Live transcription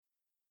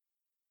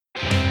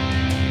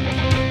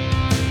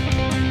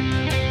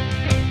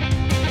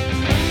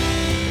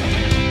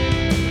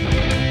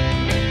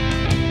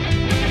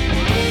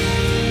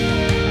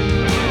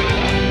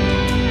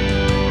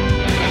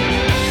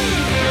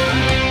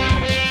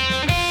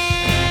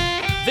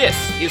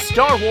is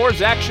Star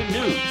Wars Action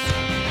News,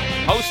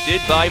 hosted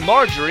by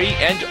Marjorie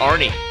and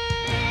Arnie,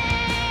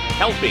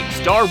 helping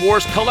Star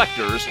Wars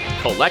collectors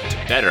collect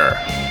better.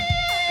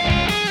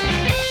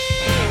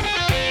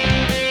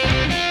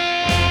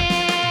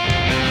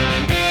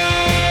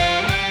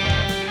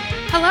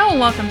 Hello and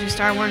welcome to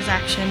Star Wars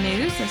Action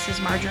News. This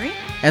is Marjorie.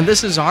 And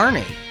this is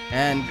Arnie.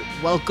 And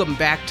welcome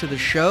back to the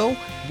show.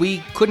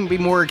 We couldn't be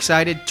more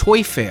excited.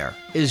 Toy Fair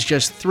is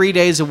just 3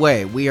 days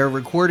away. We are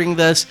recording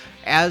this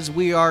as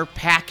we are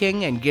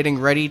packing and getting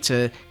ready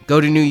to go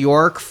to New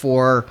York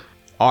for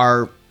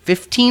our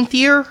 15th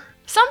year.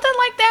 Something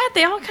like that.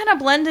 They all kind of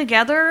blend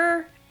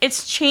together.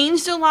 It's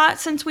changed a lot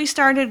since we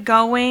started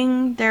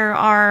going. There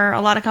are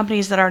a lot of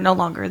companies that are no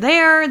longer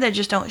there, that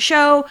just don't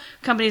show,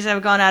 companies that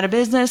have gone out of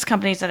business,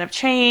 companies that have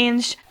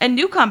changed, and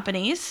new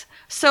companies.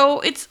 So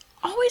it's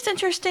always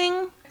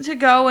interesting to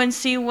go and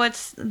see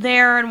what's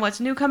there and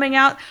what's new coming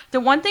out. The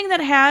one thing that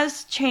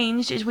has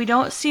changed is we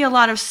don't see a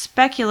lot of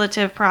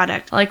speculative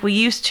product like we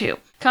used to.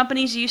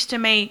 Companies used to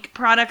make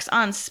products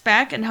on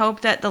spec and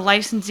hope that the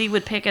licensee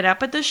would pick it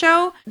up at the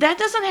show. That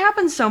doesn't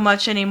happen so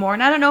much anymore,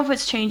 and I don't know if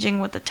it's changing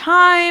with the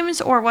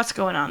times or what's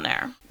going on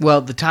there.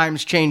 Well, the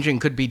times changing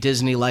could be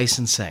Disney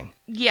licensing.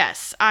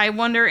 Yes, I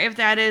wonder if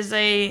that is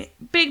a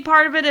big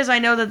part of it, as I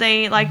know that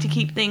they like to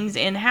keep things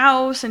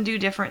in-house and do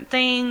different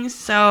things.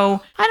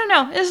 So, I don't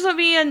know. This will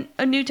be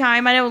a new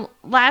time. I know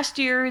last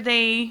year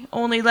they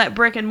only let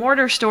brick and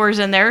mortar stores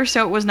in there,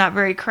 so it was not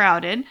very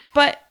crowded.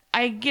 But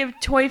I give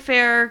Toy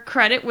Fair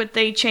credit with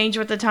they change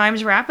with the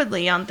times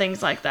rapidly on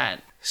things like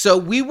that. So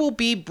we will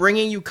be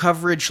bringing you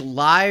coverage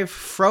live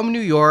from New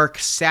York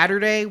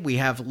Saturday. We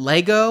have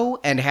Lego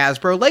and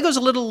Hasbro. Lego's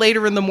a little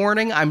later in the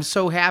morning. I'm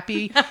so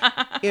happy.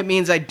 It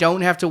means I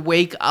don't have to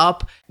wake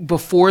up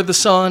before the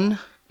sun.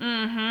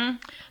 Mm-hmm.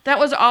 That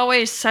was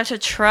always such a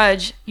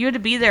trudge. You had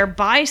to be there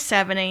by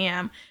 7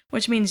 a.m.,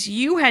 which means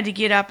you had to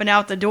get up and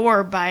out the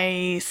door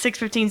by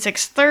 6:15,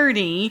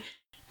 6:30,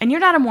 and you're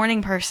not a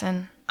morning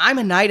person. I'm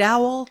a night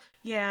owl.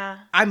 Yeah.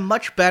 I'm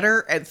much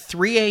better at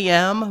 3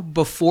 a.m.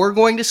 before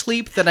going to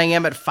sleep than I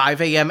am at 5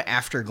 a.m.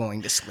 after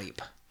going to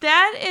sleep.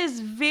 That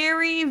is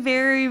very,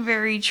 very,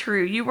 very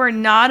true. You are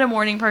not a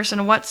morning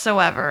person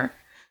whatsoever.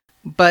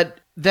 But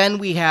then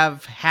we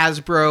have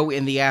Hasbro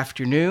in the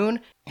afternoon.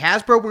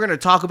 Hasbro, we're going to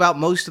talk about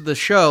most of the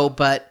show,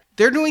 but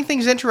they're doing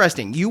things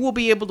interesting. You will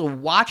be able to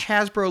watch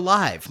Hasbro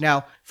live.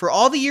 Now, for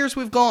all the years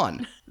we've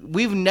gone,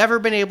 we've never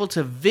been able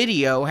to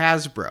video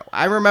Hasbro.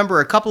 I remember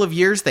a couple of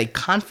years they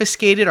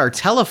confiscated our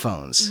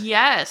telephones.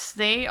 Yes,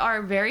 they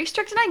are very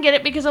strict, and I get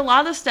it because a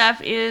lot of the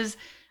stuff is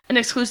an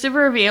exclusive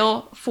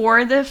reveal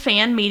for the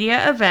fan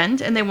media event,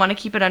 and they want to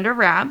keep it under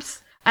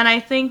wraps. And I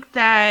think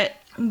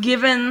that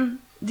given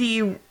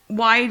the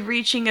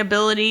wide-reaching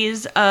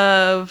abilities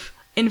of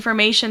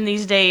information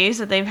these days,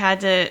 that they've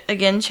had to,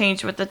 again,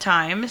 change with the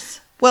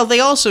times. Well, they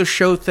also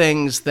show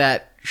things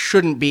that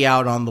shouldn't be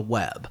out on the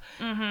web.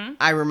 Mm-hmm.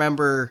 I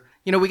remember,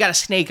 we got a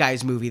Snake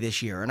Eyes movie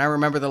this year, and I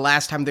remember the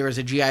last time there was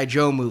a G.I.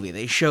 Joe movie,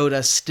 they showed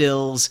us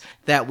stills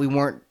that we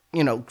weren't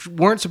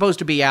supposed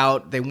to be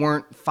out, they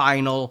weren't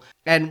final,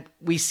 and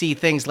we see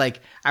things like,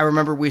 I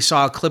remember we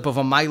saw a clip of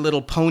a My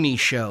Little Pony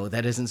show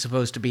that isn't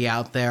supposed to be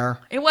out there.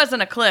 It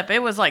wasn't a clip,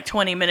 it was like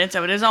 20 minutes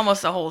of it, it was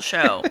almost the whole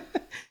show.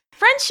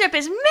 Friendship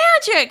is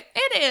magic!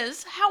 It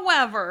is,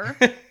 however,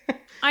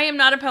 I am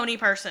not a pony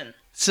person.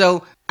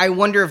 So I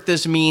wonder if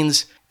this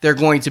means they're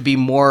going to be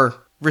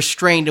more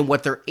restrained in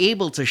what they're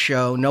able to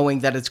show,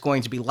 knowing that it's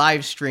going to be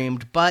live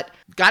streamed, but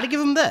gotta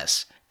give them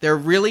this. They're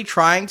really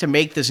trying to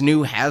make this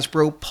new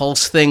Hasbro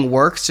Pulse thing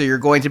work, so you're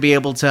going to be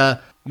able to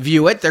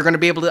view it. They're going to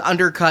be able to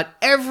undercut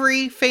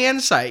every fan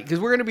site, because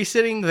we're going to be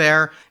sitting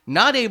there,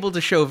 not able to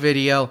show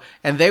video,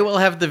 and they will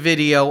have the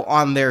video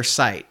on their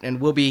site,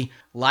 and we'll be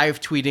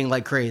live tweeting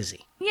like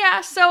crazy.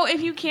 Yeah, so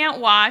if you can't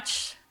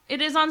watch,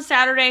 it is on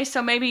Saturday,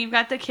 so maybe you've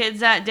got the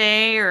kids that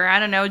day, or I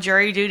don't know,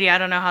 jury duty, I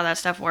don't know how that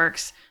stuff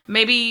works.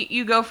 Maybe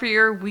you go for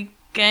your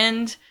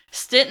weekend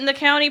stint in the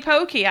county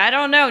pokey, I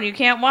don't know, you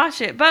can't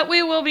watch it. But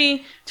we will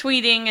be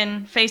tweeting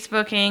and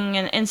Facebooking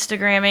and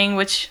Instagramming,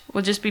 which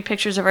will just be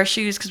pictures of our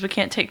shoes because we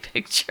can't take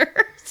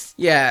pictures.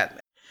 Yeah.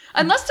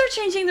 Unless they're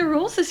changing the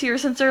rules this year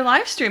since they're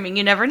live streaming,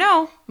 you never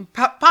know.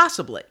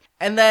 Possibly.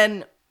 And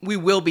then we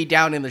will be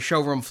down in the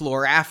showroom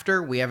floor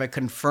after. We have a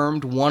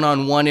confirmed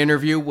one-on-one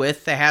interview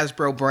with the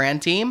Hasbro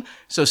brand team.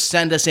 So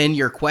send us in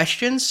your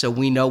questions so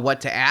we know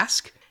what to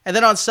ask. And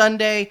then on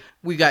Sunday,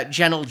 we got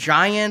Gentle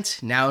Giant,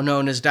 now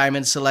known as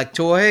Diamond Select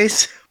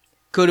Toys,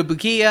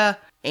 Kotobukiya,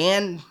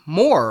 and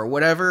more,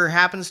 whatever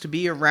happens to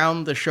be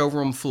around the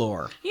showroom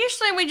floor.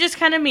 Usually we just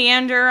kind of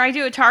meander. I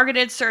do a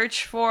targeted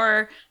search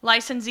for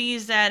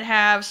licensees that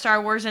have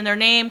Star Wars in their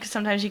name, because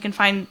sometimes you can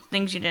find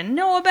things you didn't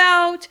know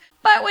about.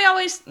 But we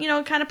always,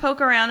 kind of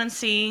poke around and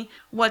see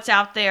what's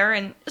out there.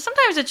 And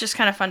sometimes it's just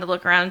kind of fun to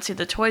look around and see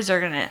the toys are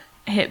going to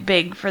hit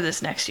big for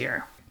this next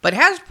year. But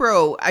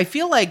Hasbro, I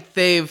feel like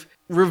they've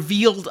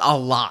revealed a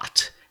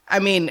lot. I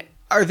mean,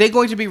 are they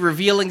going to be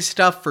revealing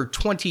stuff for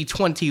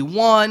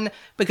 2021?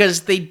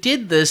 Because they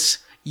did this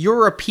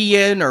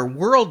European or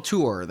world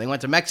tour. They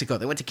went to Mexico,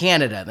 they went to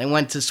Canada, they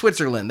went to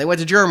Switzerland, they went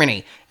to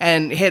Germany,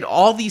 and hit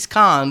all these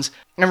cons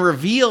and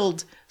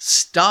revealed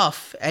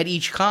stuff at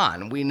each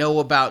con. We know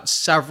about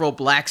several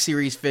Black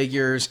Series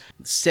figures,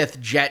 Sith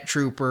Jet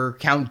Trooper,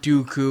 Count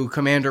Dooku,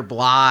 Commander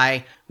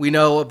Bly. We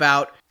know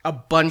about a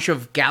bunch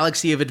of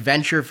Galaxy of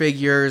Adventure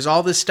figures,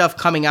 all this stuff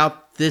coming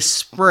out this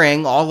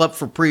spring, all up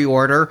for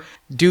pre-order.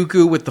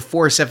 Dooku with the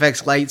Force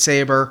FX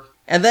lightsaber.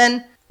 And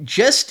then,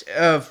 just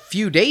a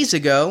few days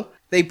ago,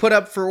 they put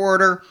up for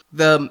order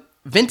the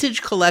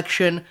Vintage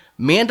Collection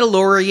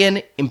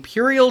Mandalorian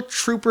Imperial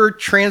Trooper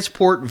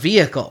Transport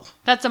Vehicle.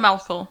 That's a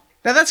mouthful.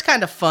 Now, that's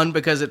kind of fun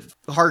because it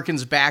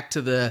harkens back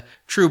to the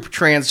troop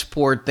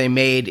transport they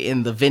made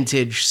in the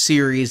Vintage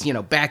series,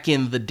 back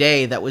in the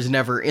day that was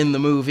never in the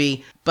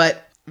movie.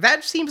 But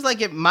that seems like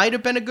it might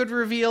have been a good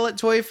reveal at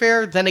Toy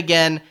Fair. Then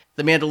again,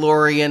 the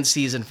Mandalorian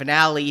season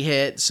finale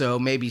hit, so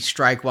maybe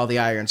strike while the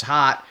iron's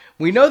hot.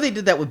 We know they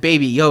did that with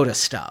Baby Yoda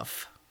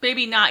stuff.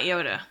 Baby not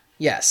Yoda.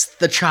 Yes,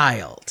 the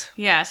child.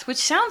 Yes, which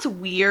sounds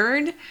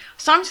weird.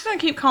 So I'm just going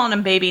to keep calling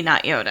him Baby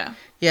not Yoda.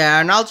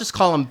 Yeah, and I'll just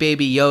call him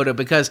Baby Yoda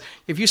because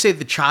if you say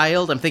the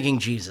child, I'm thinking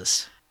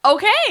Jesus.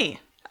 Okay.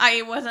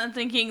 I wasn't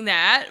thinking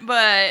that,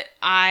 but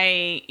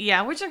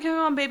we're just going to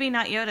call him Baby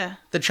not Yoda.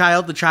 The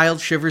child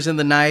shivers in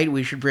the night.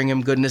 We should bring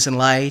him goodness and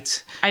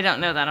light. I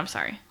don't know that, I'm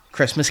sorry.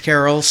 Christmas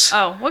carols.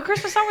 Oh, what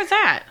Christmas song was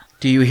that?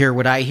 Do you hear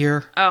what I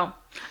hear? Oh,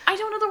 I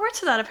don't know the words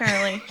to that,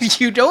 apparently.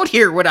 You don't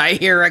hear what I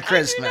hear at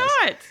Christmas.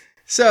 I do not.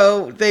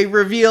 So they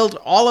revealed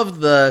all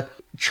of the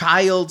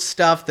child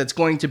stuff that's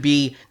going to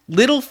be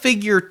little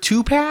figure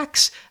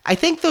 2-packs. I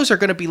think those are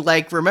going to be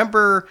like,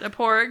 remember... The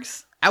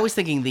Porgs. I was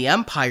thinking the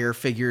Empire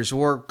figures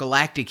or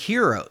Galactic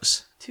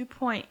Heroes.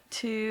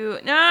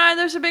 2.2. Nah,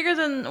 those are bigger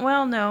than...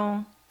 Well,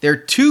 no. They're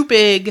too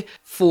big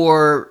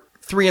for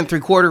 3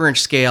 3/4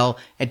 inch scale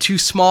and too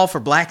small for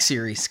Black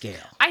Series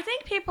scale. I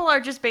think people are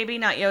just Baby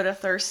Not Yoda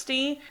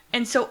thirsty,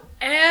 and so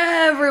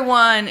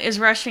everyone is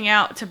rushing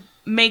out to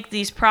make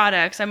these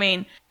products. I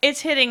mean,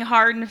 it's hitting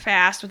hard and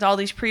fast with all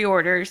these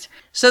pre-orders.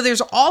 So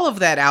there's all of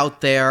that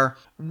out there.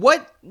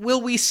 What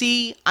will we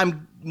see?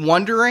 I'm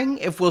wondering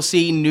if we'll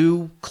see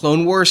new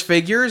Clone Wars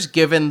figures,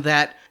 given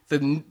that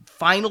the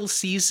final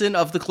season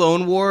of the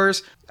Clone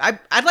Wars,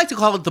 I'd like to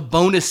call it the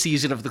bonus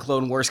season of the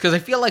Clone Wars, because I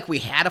feel like we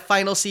had a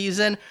final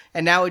season,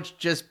 and now it's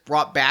just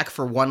brought back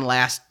for one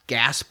last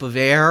gasp of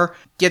air.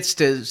 Gets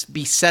to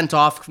be sent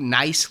off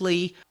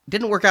nicely.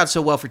 Didn't work out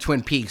so well for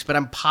Twin Peaks, but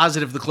I'm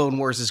positive the Clone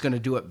Wars is going to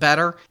do it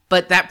better.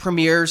 But that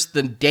premieres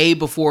the day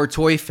before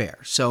Toy Fair,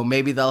 so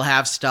maybe they'll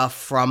have stuff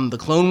from the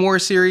Clone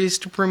Wars series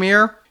to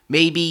premiere.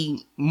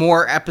 Maybe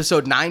more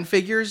Episode 9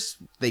 figures.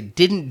 They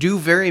didn't do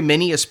very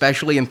many,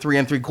 especially in 3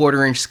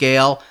 3/4 inch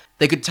scale.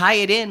 They could tie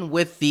it in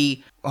with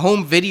the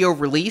home video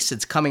release.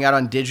 It's coming out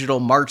on digital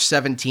March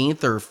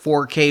 17th, or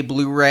 4K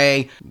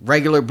Blu-ray,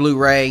 regular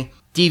Blu-ray,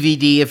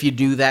 DVD if you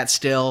do that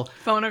still.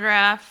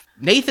 Phonograph.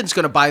 Nathan's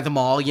going to buy them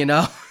all,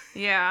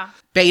 Yeah.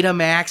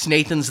 Betamax,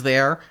 Nathan's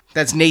there.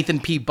 That's Nathan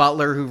P.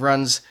 Butler, who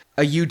runs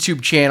a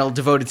YouTube channel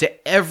devoted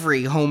to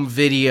every home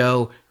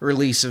video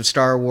release of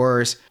Star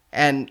Wars.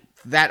 And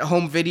that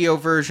home video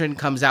version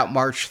comes out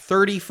March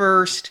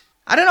 31st.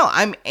 I don't know.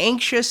 I'm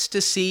anxious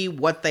to see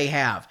what they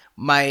have.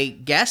 My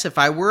guess, if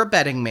I were a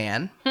betting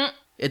man,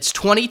 it's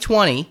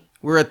 2020.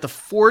 We're at the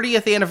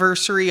 40th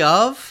anniversary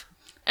of...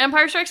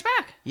 Empire Strikes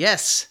Back.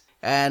 Yes.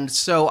 And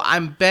so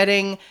I'm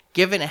betting,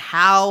 given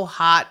how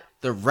hot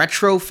the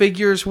retro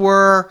figures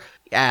were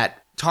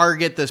at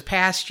Target this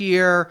past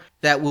year,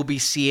 that we'll be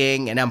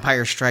seeing an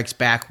Empire Strikes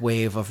Back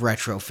wave of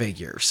retro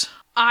figures.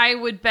 I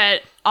would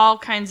bet all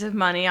kinds of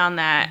money on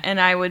that, and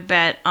I would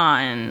bet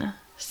on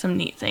some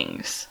neat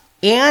things.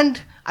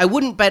 And I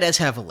wouldn't bet as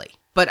heavily,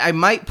 but I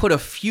might put a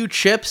few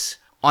chips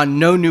on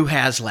no new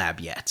HasLab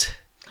yet.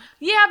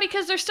 Yeah,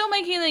 because they're still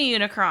making the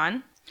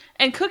Unicron,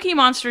 and Cookie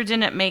Monster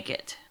didn't make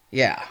it.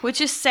 Yeah. Which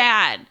is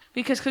sad,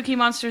 because Cookie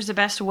Monster is the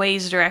best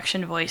Waze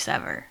direction voice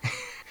ever.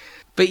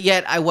 But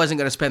yet, I wasn't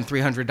going to spend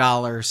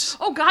 $300.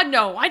 Oh, God,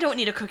 no. I don't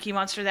need a Cookie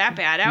Monster that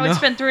bad. I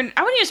wouldn't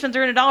even spend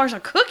 $300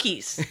 on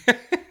cookies.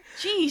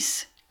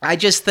 Jeez. I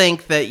just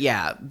think that,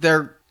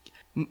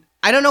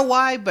 I don't know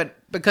why, but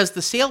because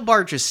the Sail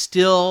Barge is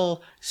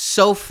still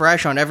so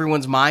fresh on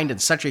everyone's mind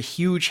and such a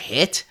huge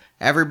hit,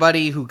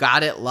 everybody who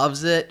got it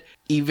loves it,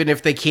 even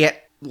if they can't,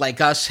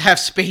 like us, have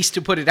space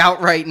to put it out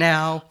right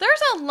now.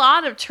 There's a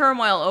lot of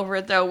turmoil over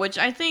it, though, which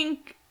I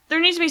think there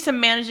needs to be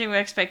some managing of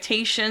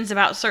expectations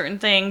about certain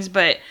things,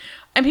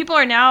 and people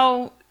are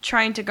now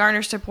trying to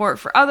garner support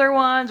for other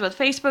ones with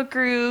Facebook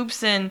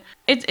groups, and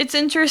it's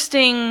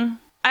interesting.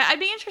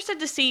 I'd be interested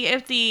to see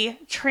if the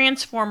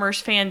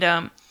Transformers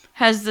fandom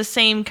has the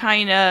same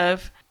kind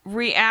of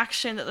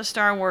reaction that the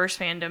Star Wars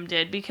fandom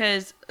did,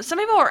 because some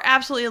people are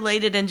absolutely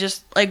elated and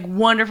just like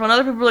wonderful, and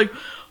other people are like,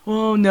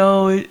 oh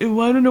no, I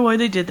don't know why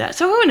they did that.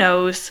 So who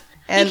knows?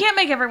 And you can't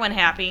make everyone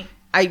happy.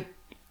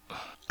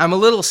 I'm a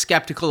little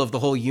skeptical of the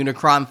whole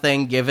Unicron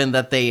thing, given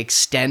that they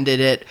extended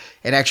it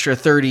an extra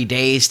 30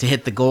 days to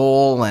hit the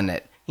goal,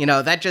 and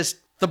that just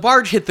the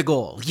barge hit the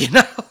goal,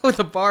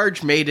 The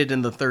barge made it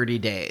in the 30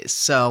 days.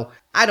 So,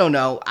 I don't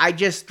know. I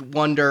just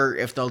wonder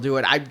if they'll do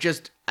it.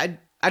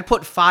 I'd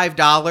put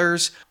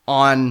 $5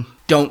 on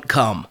Don't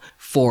Come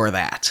for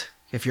that.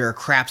 If you're a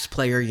craps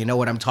player, you know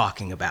what I'm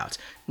talking about.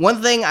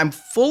 One thing I'm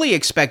fully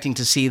expecting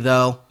to see,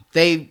 though,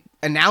 they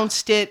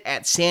announced it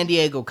at San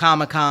Diego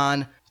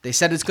Comic-Con. They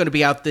said it's going to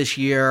be out this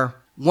year.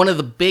 One of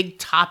the big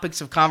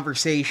topics of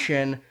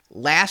conversation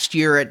last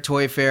year at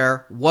Toy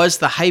Fair was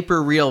the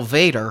hyper-real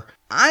Vader.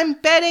 I'm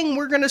betting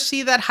we're going to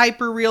see that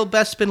hyper-real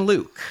Bespin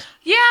Luke.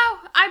 Yeah,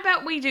 I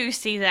bet we do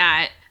see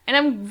that. And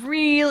I'm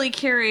really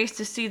curious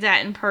to see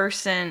that in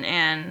person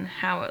and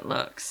how it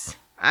looks.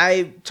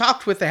 I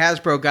talked with the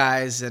Hasbro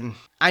guys, and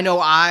I know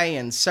I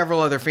and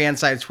several other fan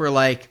sites were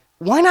like,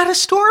 why not a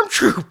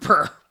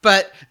Stormtrooper?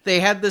 But they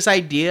had this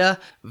idea,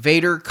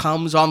 Vader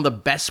comes on the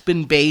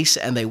Bespin base,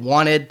 and they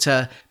wanted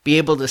to be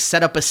able to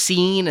set up a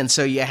scene, and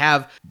so you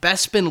have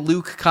Bespin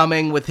Luke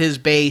coming with his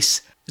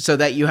base, so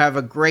that you have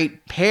a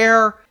great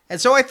pair. And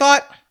so I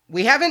thought,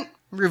 we haven't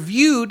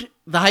reviewed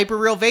the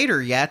Hyper-Real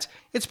Vader yet.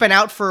 It's been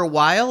out for a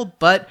while,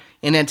 but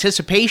in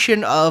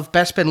anticipation of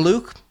Bespin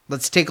Luke,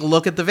 let's take a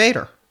look at the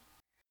Vader.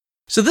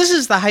 So this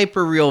is the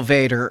Hyper-Real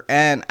Vader,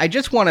 and I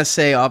just want to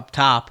say up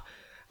top,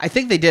 I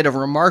think they did a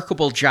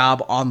remarkable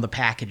job on the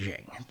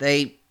packaging.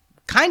 They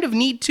kind of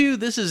need to.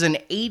 This is an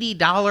 $80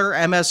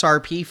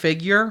 MSRP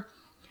figure.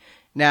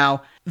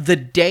 Now, the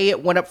day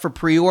it went up for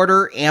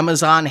pre-order,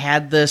 Amazon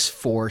had this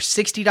for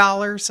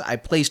 $60. I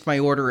placed my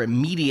order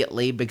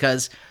immediately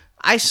because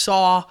I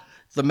saw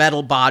the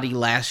metal body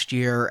last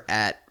year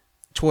at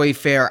Toy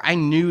Fair. I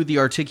knew the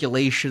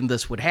articulation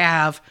this would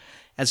have,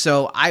 and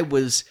so I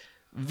was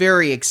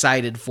very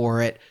excited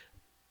for it.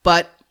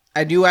 But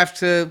I do have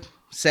to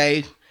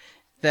say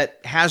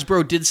that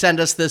Hasbro did send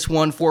us this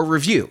one for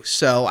review,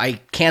 so I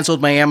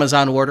canceled my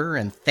Amazon order,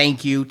 and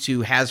thank you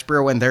to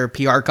Hasbro and their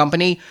PR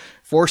company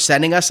for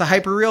sending us a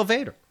Hyper-Real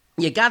Vader.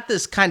 You got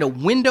this kind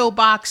of window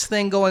box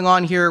thing going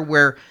on here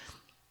where,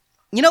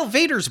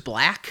 Vader's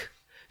black.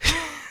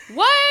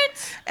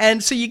 What?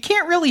 And so you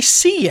can't really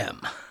see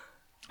him.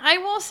 I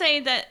will say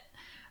that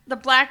the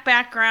black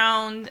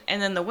background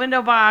and then the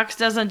window box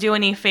doesn't do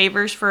any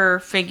favors for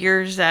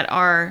figures that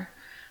are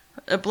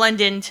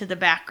blend into the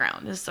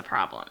background is the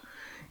problem.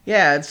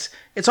 Yeah,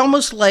 it's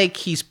almost like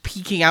he's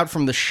peeking out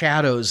from the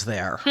shadows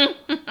there.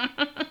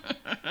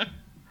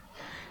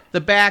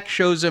 The back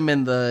shows him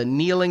in the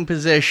kneeling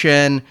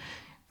position,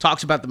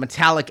 talks about the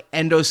metallic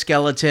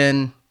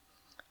endoskeleton,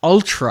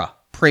 ultra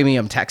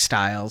premium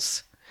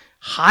textiles,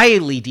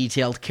 highly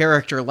detailed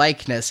character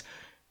likeness.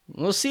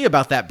 We'll see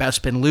about that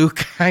Bespin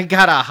Luke. I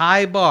got a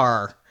high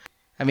bar.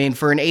 I mean,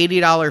 for an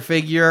 $80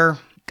 figure,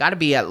 got to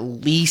be at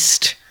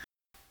least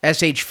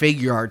SH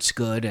Figure Arts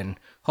good and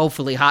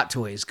hopefully Hot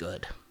Toys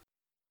good.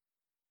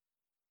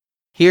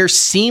 Here's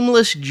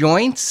seamless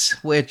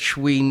joints, which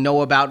we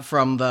know about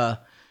from the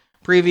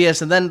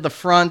previous, and then the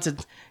front,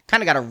 it's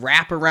kind of got a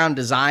wraparound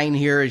design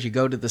here as you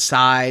go to the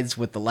sides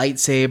with the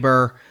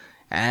lightsaber,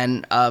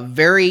 and a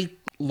very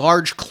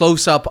large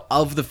close-up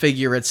of the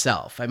figure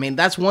itself. I mean,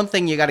 that's one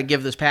thing you got to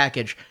give this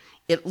package.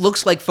 It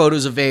looks like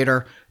photos of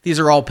Vader. These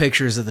are all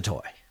pictures of the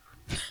toy.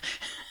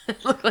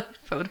 Look like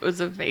photos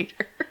of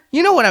Vader.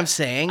 You know what I'm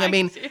saying? I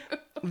mean,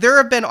 there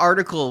have been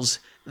articles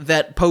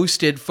that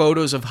posted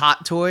photos of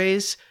Hot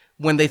Toys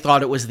when they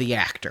thought it was the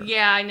actor.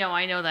 Yeah, I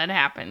know that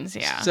happens,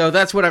 yeah. So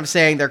that's what I'm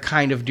saying they're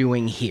kind of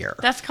doing here.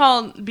 That's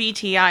called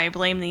BTI,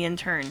 blame the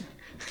intern.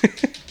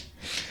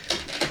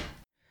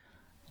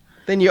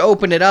 Then you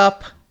open it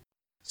up.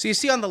 So you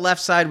see on the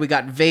left side, we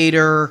got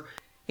Vader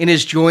in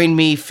his join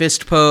me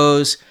fist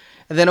pose.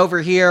 And then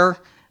over here,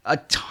 a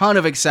ton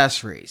of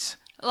accessories.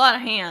 A lot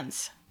of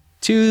hands.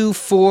 2,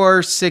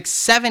 4, 6,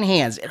 7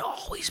 hands. It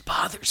always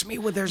bothers me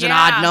when there's an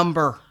odd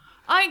number.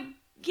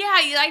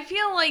 I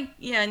feel like,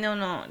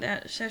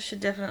 that should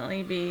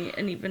definitely be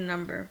an even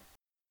number.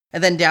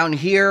 And then down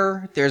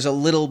here, there's a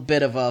little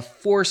bit of a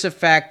force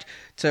effect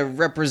to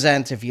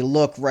represent, if you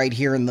look right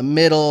here in the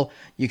middle,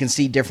 you can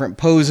see different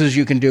poses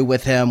you can do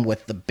with him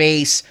with the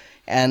base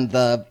and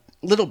the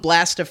little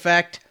blast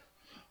effect.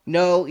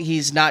 No,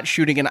 he's not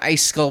shooting an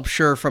ice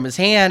sculpture from his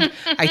hand.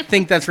 I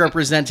think that's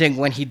representing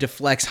when he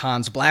deflects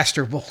Han's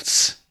blaster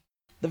bolts.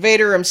 The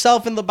Vader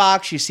himself in the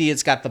box, you see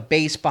it's got the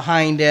base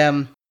behind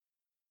him.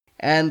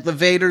 And the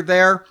Vader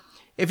there,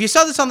 if you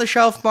saw this on the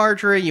shelf,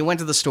 Marjorie, you went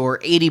to the store,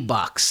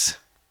 $80.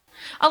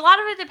 A lot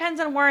of it depends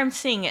on where I'm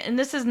seeing it. And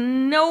this is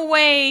no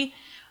way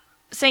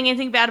saying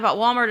anything bad about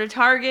Walmart or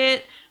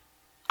Target.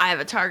 I have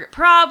a Target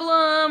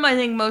problem. I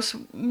think most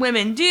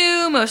women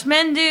do, most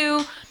men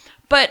do.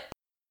 But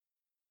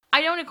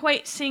I don't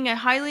equate seeing a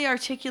highly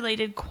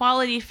articulated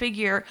quality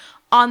figure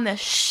on the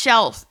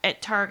shelf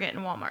at Target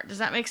and Walmart. Does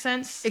that make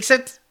sense?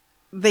 Except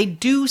they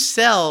do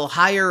sell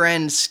higher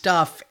end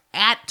stuff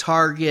at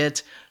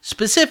Target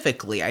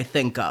specifically, I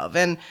think of.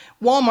 And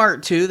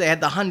Walmart, too. They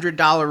had the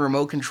 $100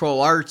 remote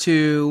control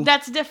R2.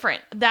 That's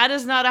different. That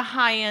is not a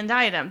high-end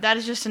item. That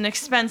is just an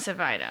expensive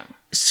item.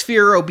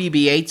 Sphero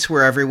BB-8s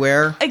were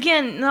everywhere.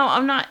 Again, no,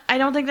 I'm not. I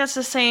don't think that's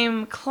the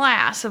same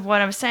class of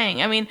what I'm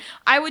saying. I mean,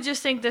 I would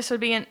just think this would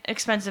be an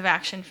expensive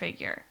action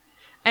figure,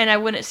 and I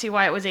wouldn't see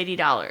why it was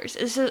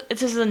 $80.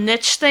 This is a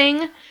niche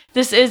thing.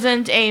 This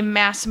isn't a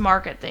mass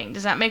market thing.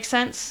 Does that make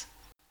sense?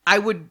 I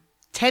would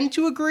tend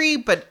to agree,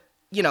 but,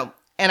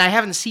 and I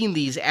haven't seen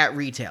these at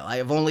retail. I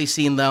have only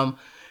seen them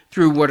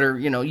through what are,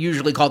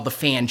 usually called the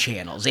fan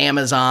channels.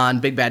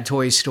 Amazon, Big Bad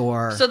Toy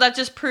Store. So that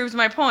just proves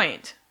my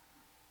point.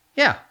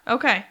 Yeah.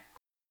 Okay.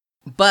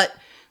 But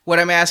what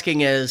I'm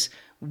asking is,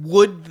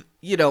 would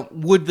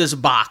this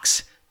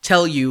box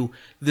tell you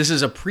this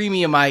is a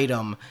premium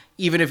item,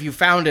 even if you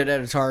found it at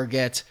a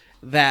Target,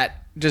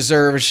 that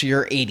deserves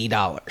your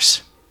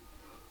 $80?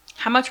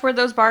 How much were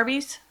those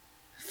Barbies?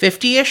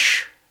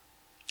 50-ish?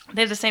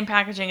 They have the same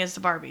packaging as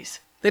the Barbies.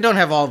 They don't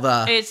have all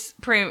the... It's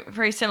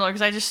pretty similar,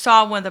 because I just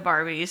saw one of the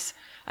Barbies.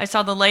 I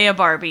saw the Leia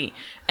Barbie,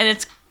 and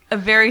it's a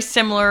very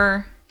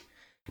similar...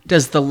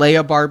 Does the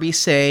Leia Barbie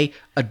say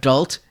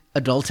adult,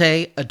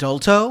 adulte,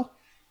 adulto?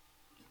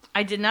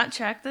 I did not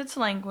check its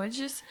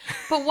languages,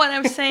 but what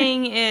I'm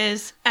saying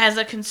is, as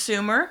a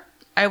consumer,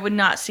 I would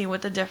not see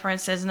what the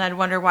difference is, and I'd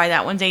wonder why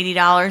that one's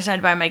 $80.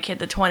 I'd buy my kid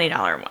the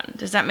 $20 one.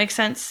 Does that make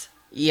sense?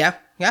 Yeah.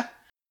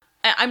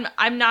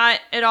 I'm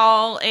not at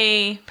all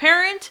a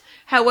parent.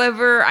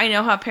 However, I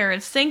know how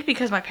parents think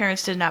because my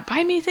parents did not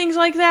buy me things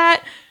like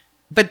that.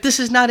 But this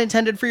is not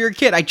intended for your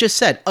kid. I just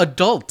said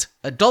adult,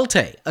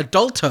 adulte,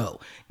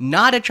 adulto,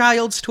 not a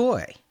child's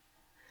toy.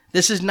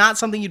 This is not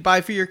something you'd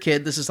buy for your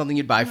kid. This is something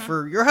you'd buy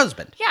for your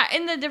husband. Yeah,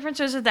 and the difference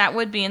is that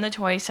would be in the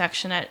toy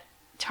section at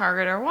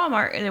Target or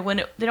Walmart.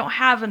 They don't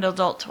have an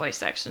adult toy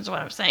section, is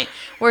what I'm saying.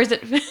 Whereas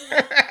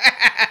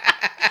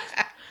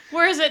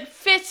it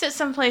fits at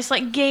some place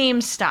like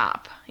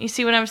GameStop. You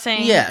see what I'm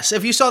saying? Yes.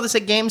 If you saw this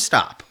at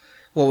GameStop,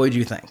 what would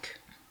you think?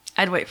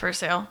 I'd wait for a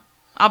sale.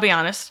 I'll be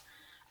honest.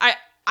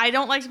 I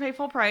don't like to pay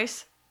full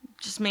price.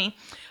 Just me.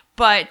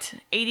 But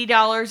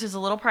 $80 is a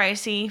little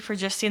pricey for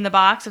just seeing the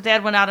box. If they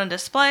had one out on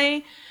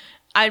display,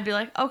 I'd be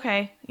like,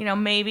 okay,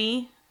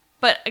 maybe.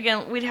 But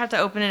again, we'd have to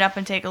open it up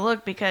and take a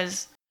look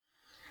because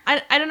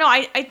I don't know.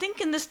 I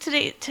think in this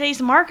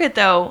today's market,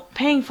 though,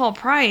 paying full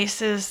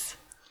price is...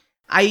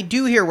 I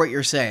do hear what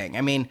you're saying.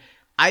 I mean,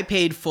 I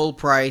paid full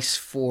price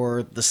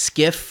for the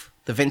Skiff,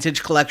 the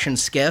Vintage Collection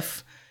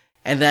Skiff,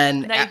 and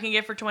then... That you can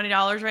get for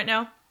 $20 right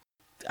now?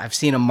 I've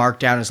seen them marked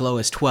down as low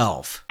as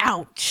 $12.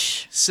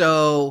 Ouch.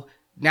 So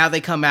now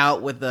they come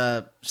out with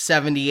a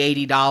 $70,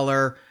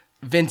 $80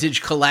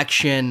 Vintage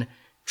Collection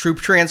Troop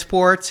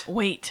Transport.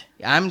 Wait.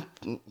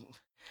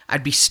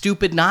 I'd be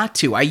stupid not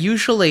to.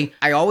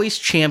 I always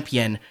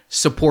champion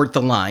support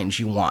the lines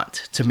you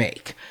want to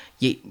make.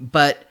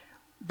 But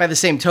by the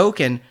same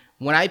token,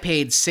 when I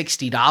paid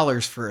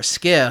 $60 for a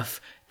Skiff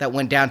that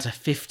went down to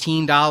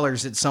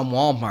 $15 at some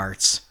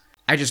Walmarts,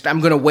 I'm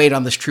going to wait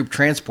on this Troop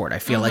Transport. I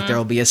feel like there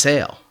will be a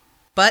sale.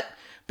 But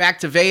back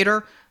to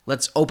Vader.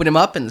 Let's open him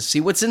up and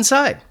see what's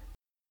inside.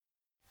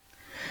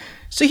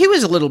 So he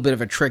was a little bit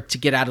of a trick to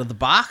get out of the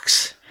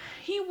box.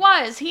 He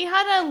was. He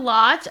had a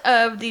lot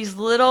of these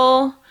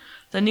the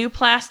new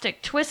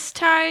plastic twist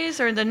ties,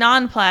 or the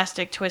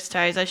non-plastic twist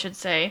ties, I should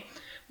say,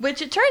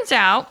 which it turns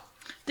out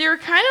they're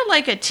kind of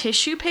like a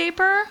tissue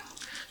paper.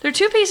 They're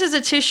two pieces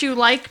of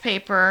tissue-like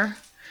paper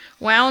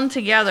wound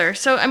together.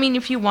 So, I mean,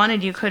 if you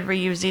wanted, you could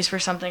reuse these for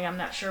something. I'm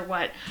not sure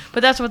what.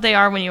 But that's what they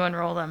are when you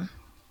unroll them.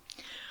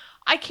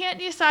 I can't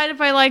decide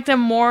if I like them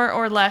more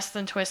or less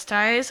than twist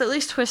ties. At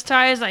least twist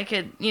ties, I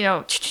could,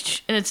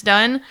 and it's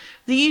done.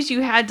 These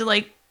you had to,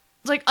 it's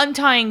like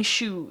untying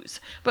shoes,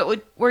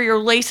 but where your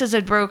laces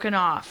had broken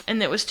off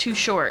and it was too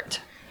short.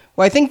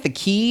 Well, I think the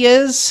key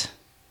is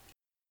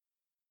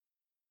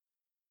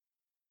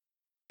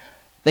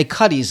they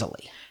cut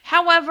easily.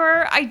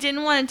 However, I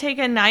didn't want to take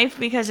a knife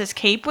because his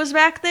cape was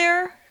back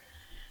there,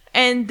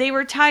 and they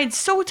were tied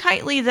so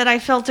tightly that I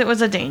felt it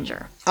was a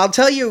danger. I'll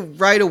tell you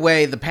right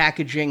away, the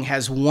packaging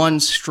has one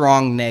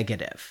strong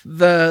negative.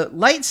 The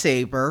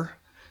lightsaber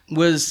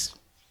was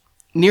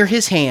near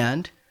his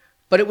hand,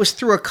 but it was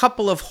through a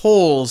couple of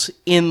holes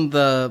in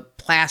the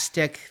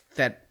plastic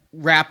that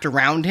wrapped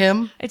around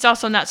him. It's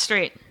also not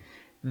straight.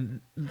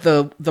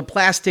 The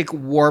plastic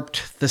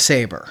warped the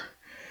saber.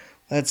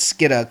 Let's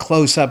get a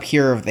close-up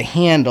here of the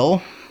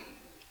handle.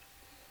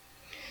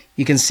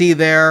 You can see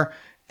there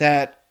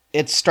that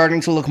it's starting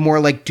to look more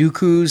like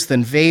Dooku's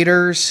than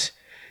Vader's.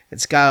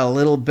 It's got a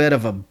little bit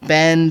of a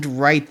bend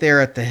right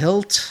there at the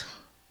hilt.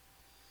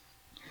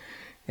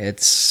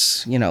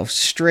 It's,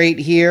 straight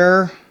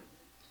here.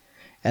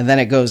 And then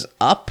it goes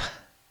up.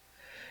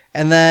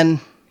 And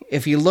then,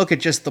 if you look at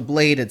just the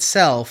blade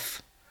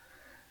itself,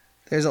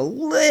 there's a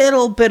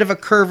little bit of a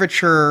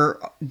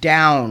curvature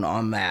down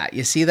on that.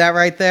 You see that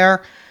right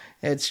there?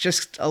 It's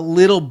just a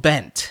little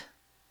bent.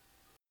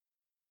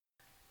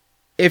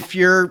 If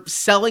you're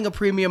selling a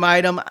premium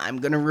item, I'm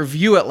going to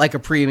review it like a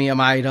premium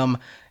item.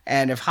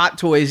 And if Hot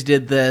Toys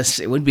did this,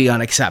 it would be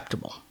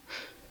unacceptable.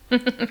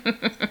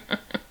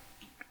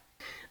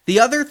 The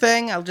other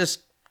thing, I'll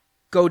just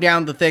go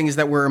down the things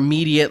that were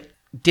immediate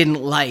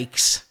didn't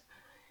likes.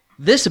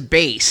 This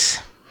base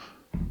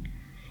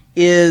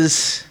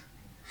is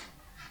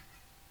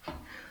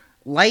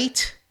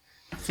light,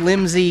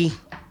 flimsy,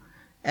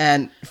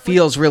 and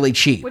feels really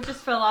cheap. What just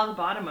fell out of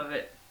the bottom of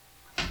it?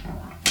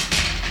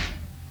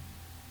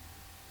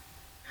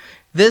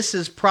 This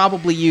is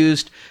probably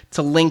used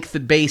to link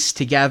the base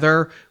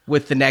together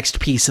with the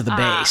next piece of the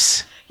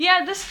base.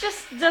 Yeah, this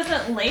just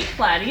doesn't lay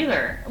flat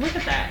either. Look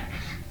at that.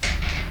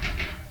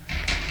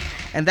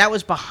 And that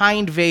was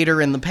behind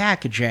Vader in the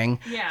packaging,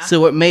 Yeah.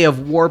 so it may have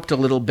warped a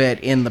little bit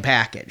in the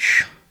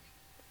package.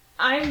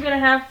 I'm going to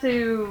have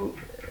to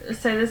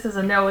say this is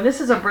a no. This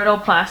is a brittle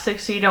plastic,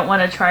 so you don't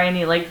want to try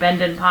any like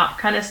bend and pop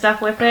kind of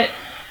stuff with it.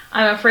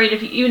 I'm afraid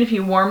even if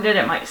you warmed it,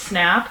 it might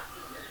snap.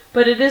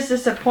 But it is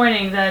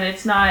disappointing that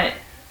it's not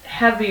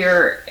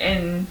heavier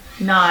and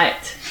not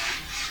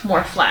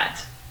more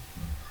flat.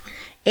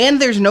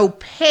 And there's no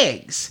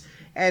pegs.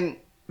 And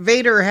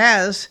Vader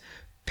has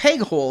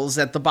peg holes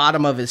at the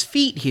bottom of his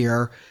feet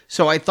here,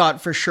 so I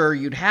thought for sure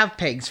you'd have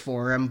pegs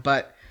for him,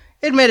 but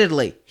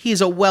admittedly,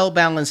 he's a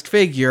well-balanced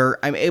figure.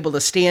 I'm able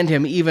to stand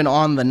him even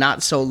on the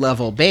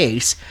not-so-level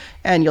base,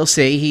 and you'll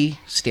see he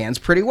stands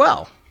pretty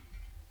well.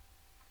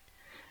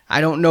 I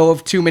don't know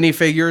of too many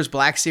figures,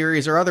 Black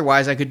Series or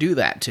otherwise, I could do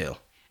that to.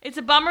 It's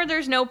a bummer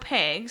there's no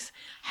pegs.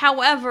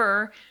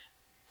 However,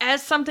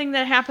 as something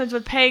that happens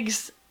with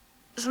pegs,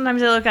 sometimes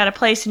they look out of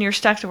place and you're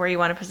stuck to where you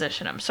want to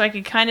position them. So I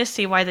could kind of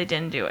see why they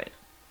didn't do it.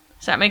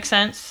 Does that make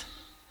sense?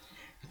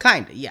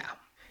 Kinda, yeah.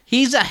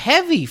 He's a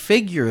heavy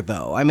figure,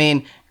 though. I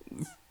mean,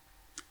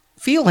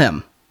 feel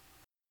him.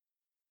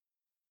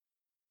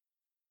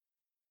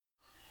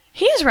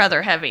 He's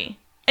rather heavy.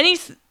 And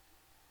he's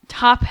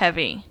top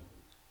heavy.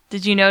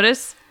 Did you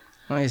notice?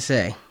 What do you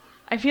say?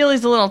 I feel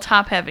he's a little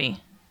top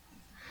heavy.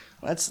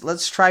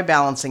 Let's try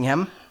balancing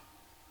him.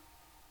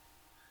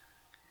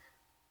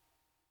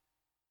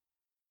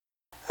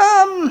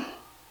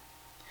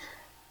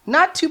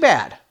 Not too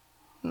bad.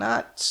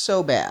 Not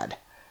so bad.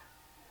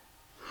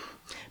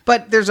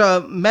 But there's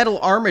a metal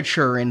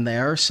armature in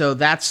there, so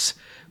that's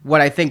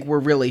what I think we're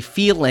really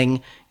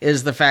feeling,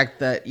 is the fact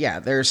that, yeah,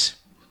 there's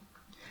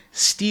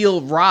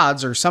steel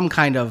rods or some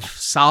kind of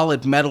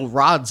solid metal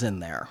rods in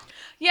there.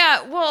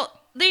 Yeah,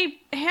 well, they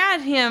had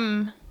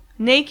him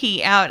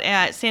naked out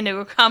at San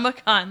Diego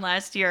Comic-Con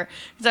last year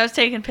because I was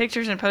taking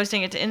pictures and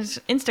posting it to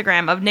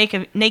Instagram of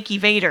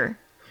naked Vader.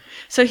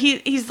 So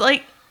he's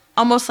like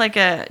almost like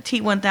a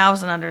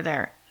T-1000 under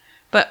there,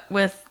 but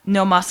with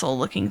no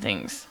muscle-looking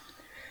things.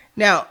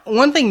 Now,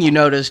 one thing you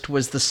noticed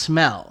was the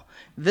smell.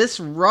 This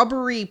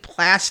rubbery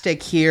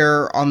plastic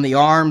here on the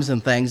arms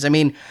and things, I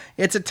mean,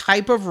 it's a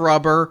type of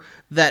rubber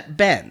that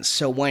bends.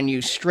 So when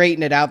you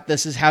straighten it out,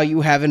 this is how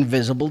you have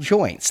invisible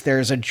joints.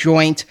 There's a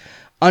joint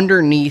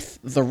underneath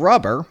the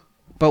rubber,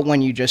 but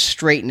when you just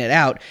straighten it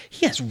out,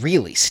 he has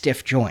really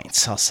stiff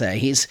joints, I'll say.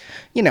 He's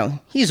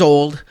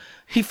old.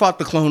 He fought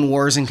the Clone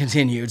Wars and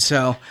continued,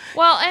 so...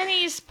 Well, and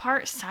he's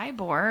part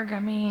cyborg. I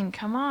mean,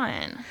 come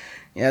on.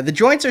 Yeah, the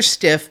joints are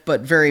stiff,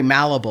 but very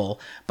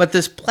malleable. But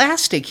this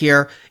plastic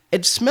here,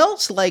 it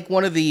smells like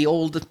one of the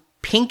old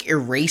pink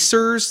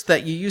erasers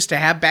that you used to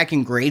have back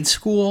in grade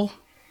school.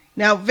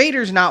 Now,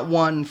 Vader's not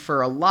one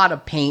for a lot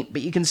of paint,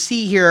 but you can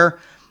see here,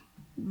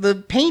 the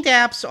paint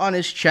apps on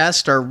his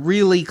chest are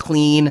really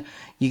clean.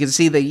 You can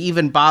see they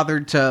even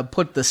bothered to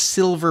put the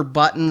silver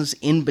buttons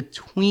in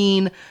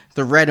between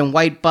the red and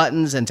white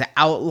buttons and to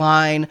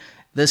outline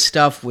this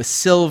stuff with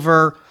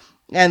silver.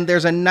 And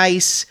there's a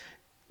nice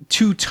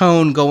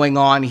two-tone going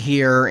on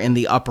here in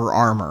the upper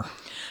armor.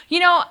 You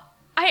know,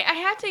 I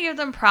have to give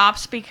them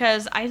props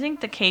because I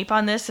think the cape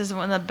on this is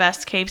one of the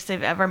best capes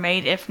they've ever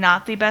made, if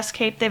not the best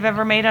cape they've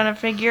ever made on a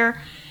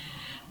figure.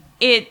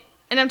 And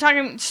I'm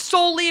talking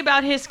solely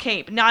about his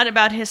cape, not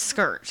about his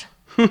skirt.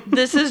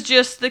 This is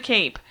just the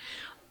cape.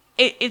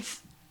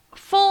 It's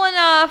full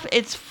enough,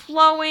 it's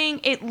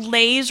flowing, it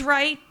lays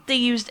right. They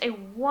used a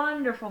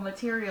wonderful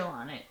material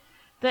on it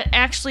that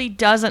actually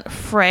doesn't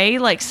fray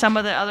like some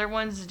of the other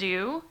ones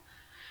do.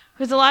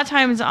 Because a lot of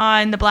times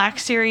on the Black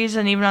Series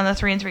and even on the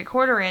 3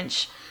 3/4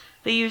 inch,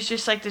 they use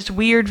just like this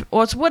weird,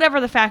 well, it's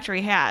whatever the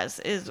factory has,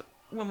 is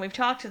when we've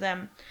talked to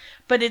them.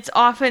 But it's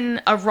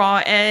often a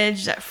raw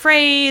edge that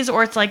frays,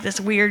 or it's like this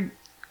weird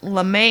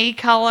lame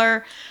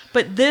color.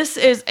 But this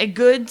is a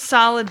good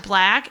solid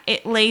black.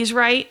 It lays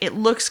right. It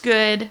looks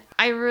good.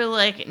 I really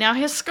like it. Now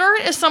his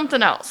skirt is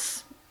something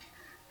else.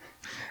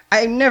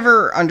 I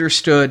never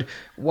understood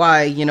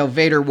why,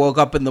 Vader woke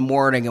up in the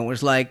morning and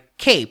was like,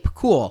 cape,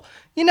 cool.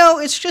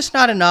 It's just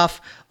not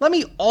enough. Let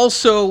me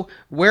also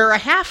wear a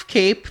half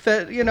cape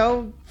that,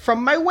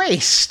 from my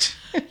waist.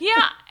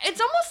 Yeah,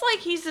 it's almost like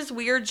he's this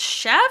weird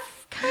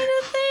chef kind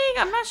of thing.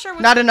 I'm not sure.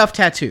 Not enough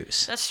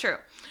tattoos. That's true.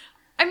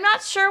 I'm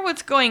not sure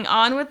what's going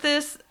on with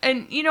this.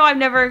 And, I've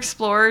never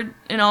explored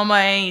in all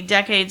my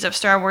decades of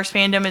Star Wars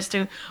fandom as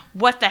to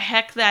what the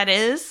heck that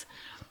is.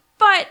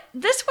 But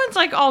this one's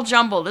like all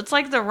jumbled. It's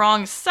like the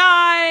wrong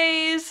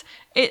size.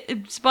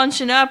 It's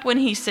bunching up when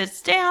he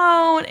sits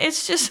down.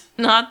 It's just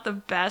not the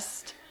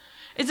best.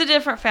 It's a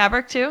different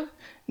fabric too.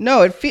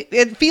 No,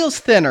 it feels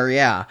thinner,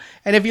 yeah.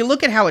 And if you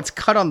look at how it's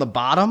cut on the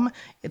bottom,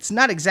 it's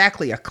not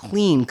exactly a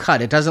clean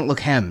cut. It doesn't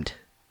look hemmed.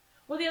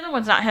 Well, the other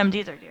one's not hemmed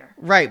either, dear.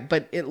 Right,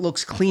 but it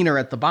looks cleaner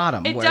at the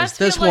bottom. It whereas does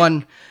this feel like-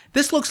 one,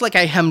 this looks like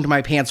I hemmed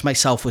my pants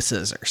myself with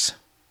scissors.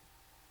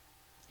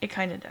 It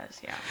kind of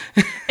does,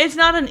 yeah. It's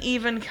not an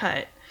even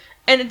cut,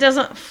 and it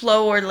doesn't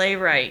flow or lay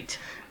right.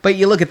 But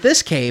you look at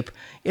this cape,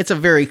 it's a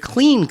very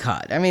clean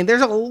cut. I mean,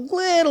 there's a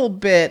little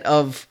bit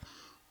of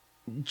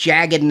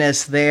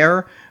jaggedness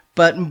there,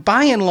 but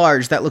by and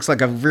large, that looks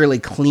like a really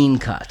clean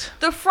cut.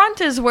 The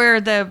front is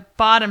where the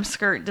bottom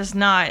skirt does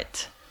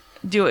not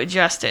do it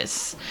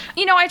justice.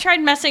 You know, I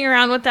tried messing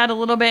around with that a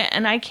little bit,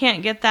 and I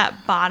can't get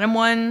that bottom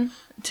one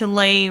to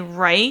lay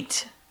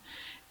right.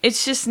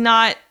 It's just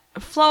not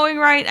flowing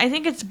right. I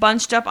think it's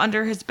bunched up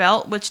under his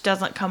belt, which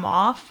doesn't come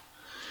off.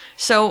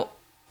 So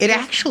it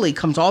actually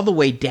comes all the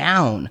way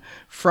down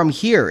from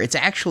here. It's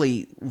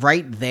actually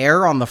right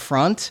there on the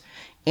front,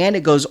 and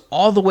it goes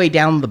all the way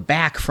down the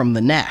back from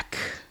the neck.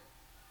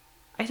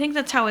 I think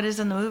that's how it is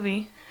in the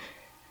movie.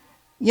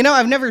 You know,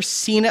 I've never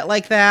seen it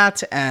like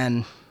that,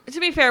 and To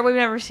be fair, we've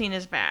never seen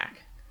his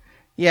back.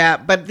 yeah,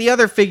 but the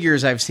other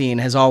figures I've seen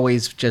has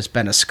always just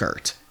been a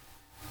skirt.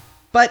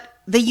 But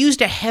they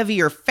used a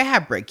heavier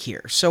fabric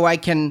here, so I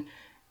think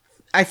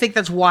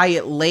that's why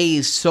it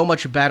lays so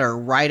much better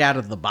right out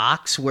of the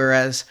box,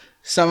 whereas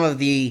some of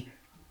the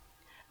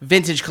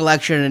Vintage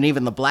Collection and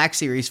even the Black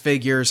Series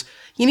figures,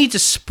 you need to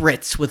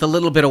spritz with a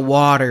little bit of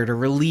water to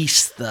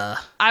release the...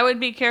 I would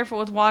be careful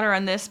with water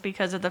on this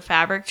because of the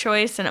fabric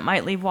choice, and it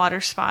might leave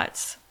water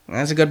spots.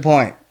 That's a good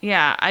point.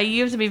 Yeah,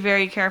 you have to be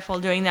very careful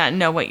doing that and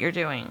know what you're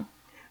doing.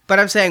 But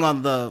I'm saying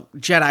on the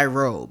Jedi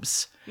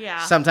robes,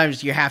 Yeah.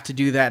 sometimes you have to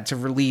do that to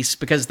release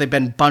because they've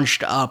been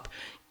bunched up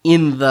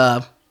in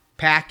the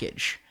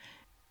package.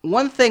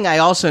 One thing I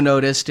also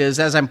noticed is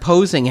as I'm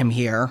posing him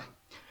here,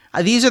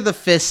 these are the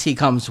fists he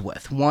comes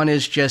with. One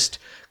is just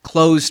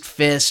closed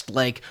fist,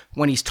 like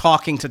when he's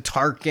talking to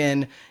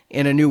Tarkin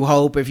in A New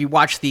Hope. If you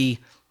watch the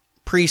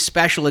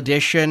pre-special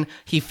edition,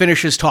 he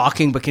finishes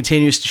talking but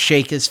continues to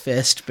shake his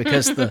fist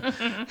because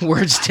the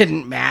words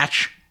didn't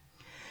match.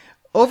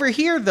 Over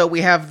here, though,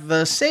 we have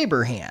the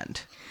saber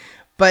hand.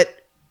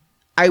 But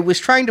I was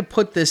trying to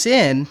put this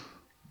in,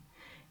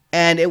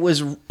 and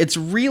it's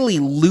really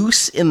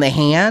loose in the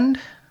hand,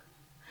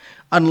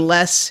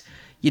 unless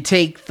you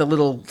take the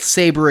little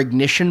saber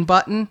ignition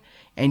button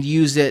and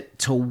use it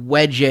to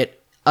wedge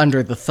it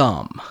under the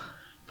thumb.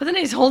 But then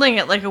he's holding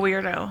it like a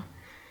weirdo.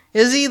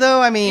 Is he,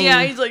 though? I mean...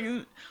 Yeah, he's like...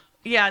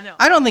 Yeah, no.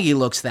 I don't think he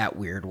looks that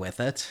weird with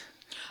it.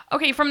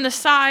 Okay, from the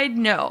side,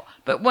 no.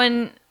 But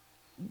when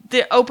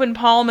the open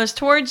palm is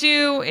towards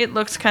you, it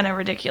looks kind of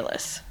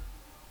ridiculous.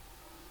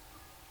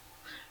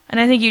 And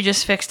I think you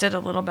just fixed it a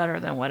little better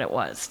than what it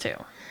was, too.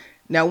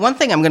 Now, one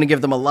thing I'm going to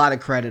give them a lot of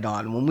credit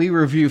on, when we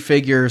review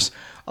figures,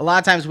 a lot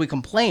of times we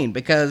complain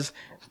because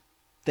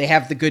they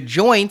have the good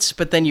joints,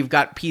 but then you've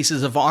got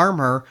pieces of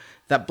armor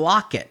that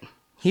block it.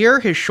 Here,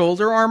 his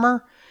shoulder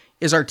armor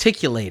is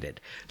articulated,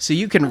 so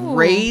you can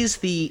raise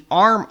the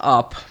arm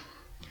up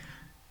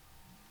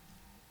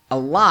a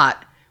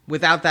lot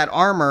without that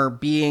armor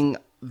being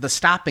the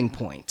stopping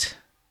point.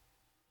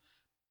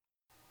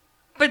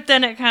 But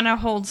then it kind of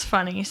holds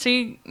funny, so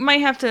you might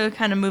have to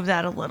kind of move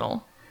that a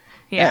little.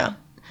 Yeah.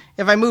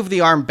 If I move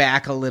the arm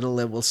back a little,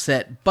 it will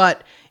sit,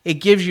 but it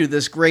gives you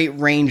this great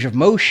range of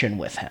motion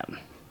with him.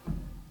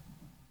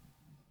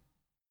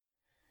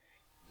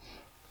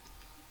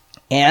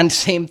 And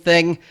same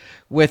thing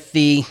with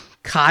the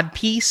cod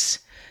piece.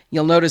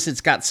 You'll notice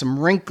it's got some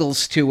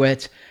wrinkles to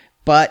it,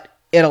 but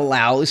it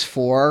allows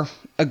for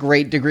a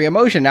great degree of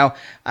motion. Now,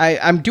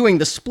 I'm doing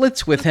the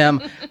splits with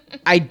him.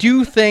 I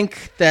do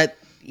think that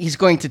he's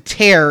going to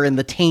tear in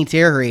the taint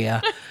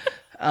area.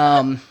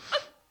 And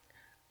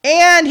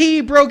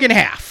he broke in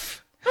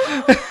half.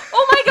 Oh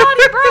my god,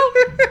 he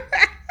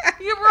broke!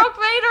 You broke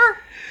Vader!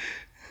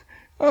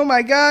 Oh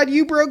my god,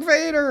 you broke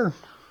Vader!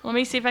 Let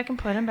me see if I can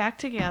put him back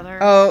together.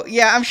 Oh,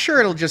 yeah, I'm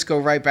sure it'll just go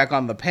right back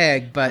on the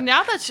peg, but...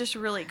 Now that's just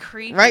really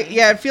creepy. Right?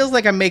 Yeah, it feels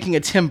like I'm making a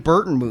Tim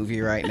Burton movie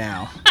right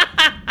now.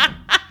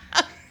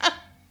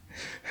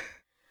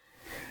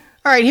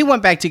 All right, he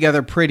went back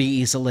together pretty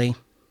easily.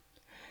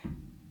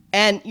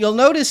 And you'll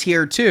notice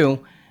here,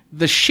 too,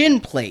 the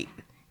shin plate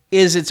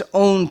is its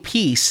own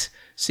piece,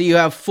 so you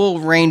have full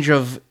range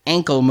of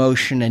ankle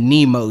motion and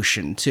knee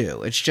motion,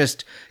 too. It's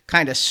just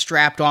kind of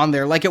strapped on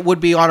there like it would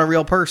be on a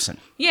real person.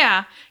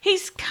 Yeah,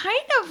 he's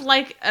kind of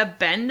like a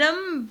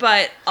Bendham,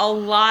 but a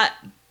lot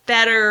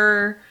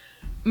better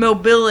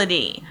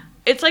mobility.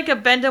 It's like a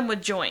Bendham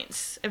with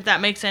joints, if that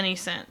makes any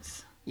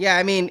sense. Yeah,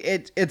 I mean,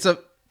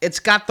 it's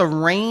got the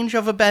range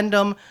of a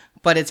Bendham,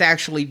 but it's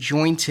actually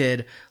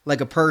jointed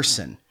like a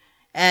person.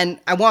 And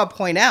I want to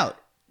point out,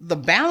 the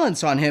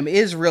balance on him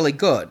is really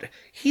good.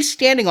 He's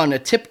standing on a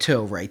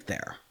tiptoe right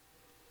there.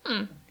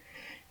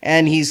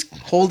 And he's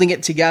holding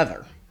it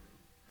together.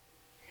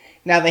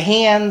 Now the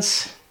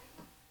hands,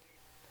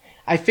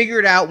 I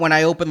figured out when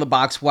I opened the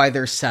box why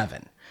there's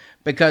 7.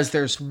 Because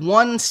there's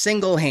one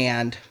single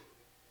hand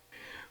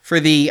for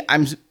the,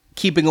 I'm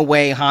keeping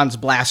away Han's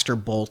blaster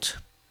bolt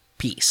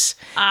piece.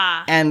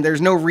 Ah. And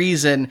there's no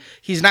reason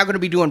he's not going to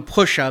be doing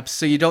push-ups,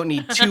 so you don't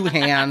need two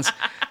hands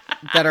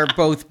that are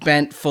both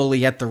bent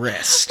fully at the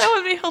wrist. That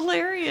would be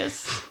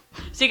hilarious.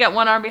 So you got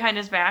one arm behind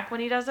his back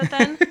when he does it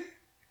then?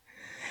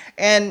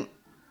 And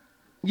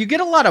you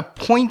get a lot of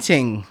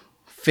pointing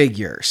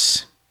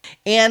figures.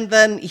 And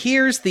then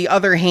here's the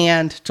other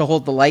hand to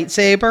hold the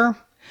lightsaber.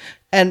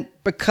 And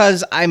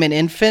because I'm an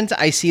infant,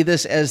 I see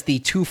this as the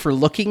two for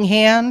looking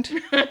hand.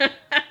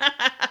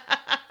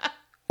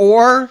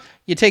 Or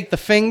you take the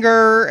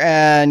finger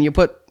and you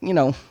put,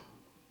 it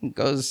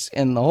goes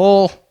in the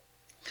hole.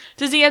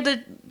 Does he have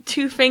the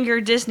two-finger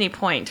Disney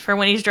point for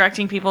when he's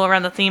directing people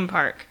around the theme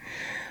park?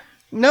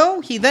 No,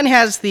 he then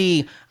has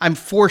the I'm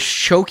force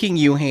choking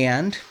you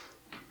hand.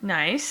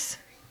 Nice.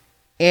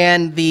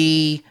 And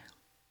the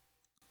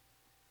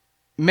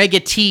Mega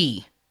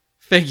T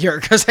figure,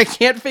 because I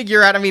can't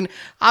figure out,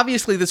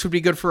 obviously this would be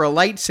good for a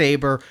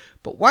lightsaber,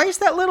 but why is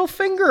that little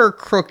finger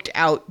crooked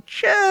out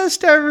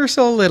just ever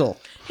so little?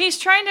 He's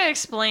trying to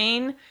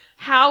explain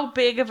how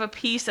big of a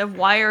piece of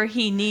wire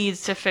he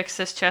needs to fix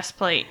this chest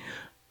plate.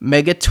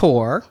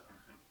 Megator,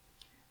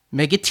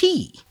 Mega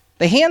T.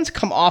 The hands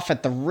come off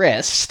at the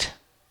wrist.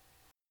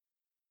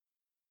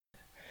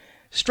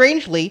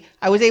 Strangely,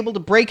 I was able to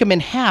break him in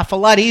half a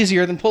lot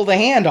easier than pull the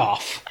hand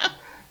off.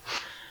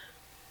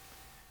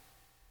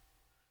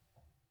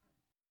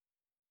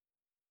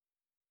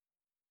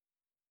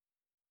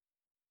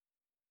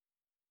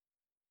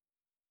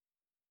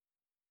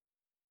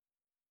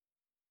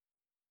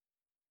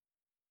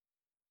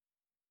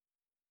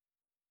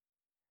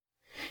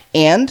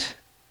 And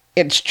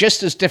it's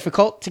just as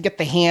difficult to get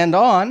the hand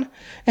on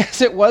as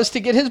it was to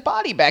get his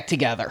body back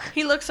together.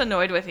 He looks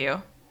annoyed with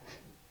you.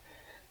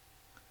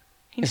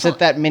 Is it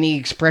that mini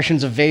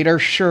Expressions of Vader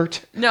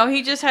shirt? No,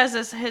 he just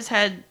has his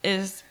head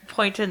is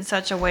pointed in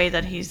such a way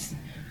that he's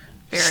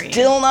very...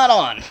 Still not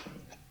on.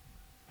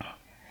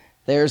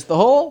 There's the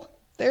hole.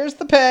 There's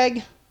the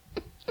peg.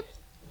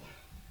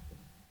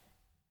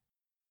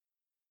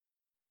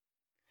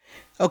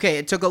 Okay,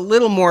 it took a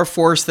little more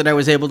force than I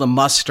was able to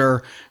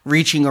muster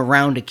reaching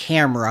around a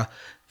camera,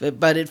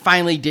 but it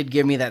finally did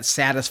give me that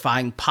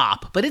satisfying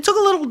pop. But it took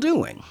a little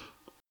doing.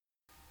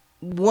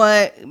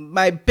 What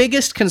my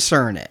biggest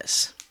concern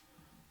is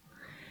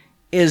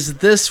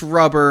this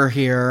rubber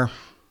here.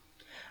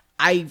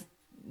 I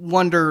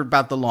wonder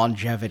about the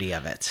longevity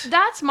of it.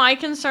 That's my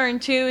concern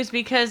too, is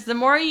because the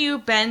more you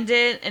bend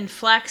it and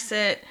flex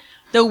it,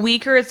 the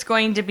weaker it's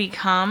going to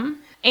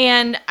become.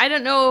 And I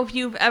don't know if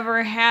you've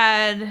ever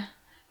had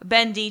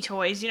bendy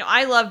toys.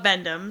 I love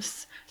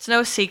Bend'ems. It's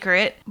no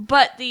secret.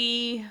 But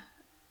the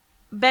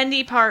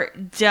bendy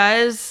part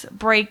does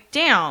break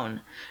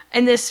down.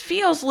 And this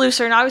feels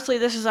looser, and obviously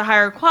this is a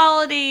higher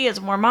quality,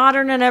 it's more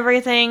modern and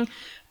everything,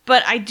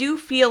 but I do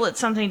feel it's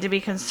something to be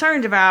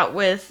concerned about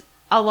with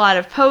a lot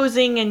of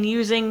posing and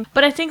using,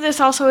 but I think this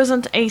also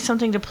isn't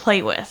something to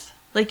play with.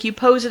 Like, you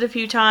pose it a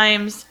few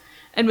times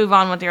and move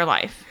on with your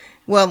life.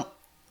 Well,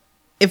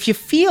 if you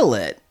feel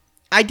it,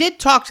 I did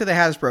talk to the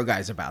Hasbro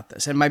guys about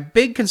this, and my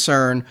big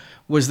concern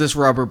was this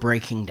rubber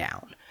breaking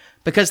down.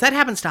 Because that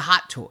happens to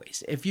Hot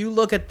Toys. If you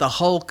look at the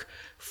Hulk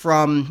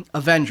from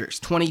Avengers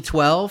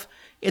 2012,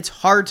 it's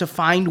hard to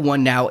find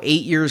one now,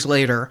 8 years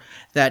later,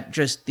 that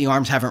just the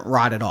arms haven't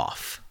rotted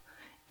off.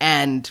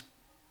 And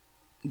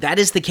that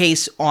is the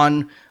case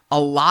on a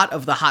lot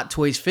of the Hot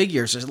Toys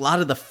figures. There's a lot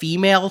of the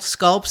female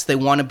sculpts, they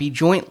want to be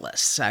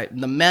jointless.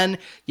 The men,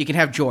 you can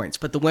have joints,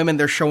 but the women,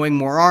 they're showing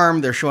more arm,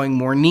 they're showing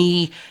more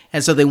knee,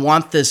 and so they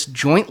want this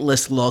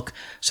jointless look,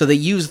 so they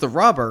use the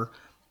rubber,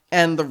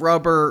 and the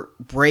rubber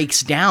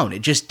breaks down. It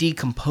just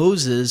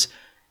decomposes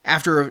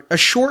after a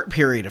short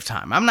period of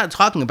time. I'm not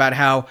talking about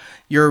how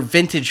your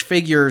vintage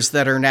figures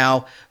that are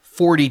now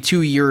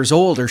 42 years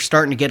old are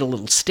starting to get a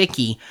little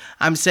sticky.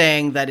 I'm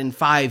saying that in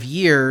 5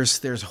 years,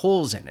 there's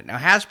holes in it. Now,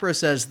 Hasbro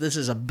says this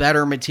is a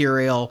better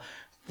material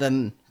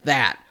than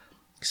that.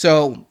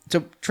 So,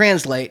 to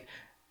translate,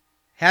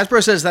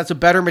 Hasbro says that's a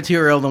better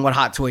material than what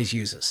Hot Toys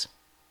uses.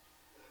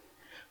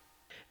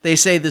 They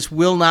say this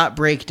will not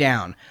break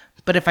down.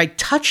 But if I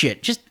touch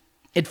it,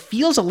 it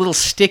feels a little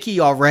sticky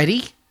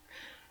already.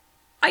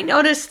 I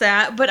noticed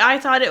that, but I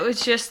thought it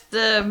was just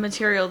the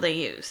material they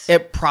use.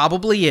 It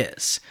probably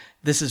is.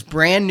 This is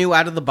brand new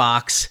out of the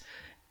box.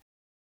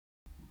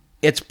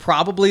 It's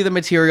probably the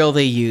material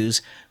they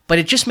use, but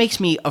it just makes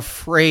me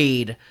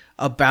afraid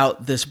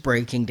about this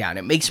breaking down.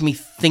 It makes me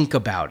think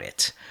about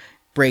it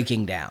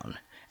breaking down,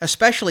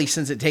 especially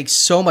since it takes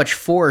so much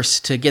force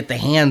to get the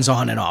hands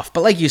on and off.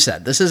 But like you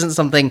said, this isn't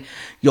something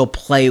you'll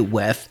play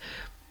with.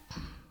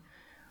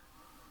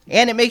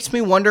 And it makes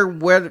me wonder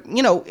where,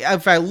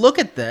 if I look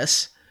at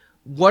this,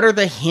 what are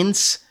the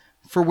hints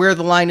for where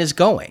the line is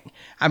going?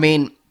 I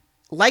mean,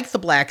 like the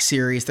Black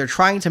Series, they're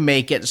trying to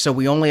make it so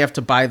we only have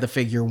to buy the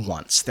figure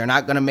once. They're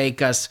not going to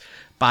make us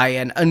buy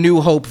a New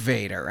Hope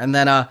Vader and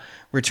then a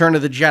Return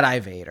of the Jedi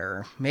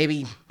Vader.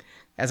 Maybe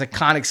as a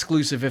con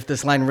exclusive, if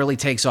this line really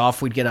takes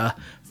off, we'd get a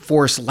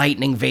Force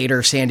Lightning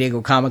Vader San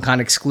Diego Comic-Con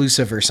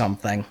exclusive or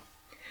something.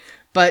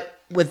 But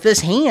with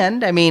this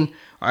hand, I mean,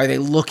 are they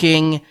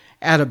looking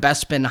at a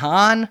Bespin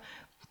Han?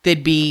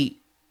 They'd be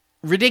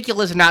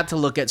ridiculous not to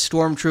look at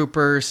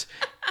Stormtroopers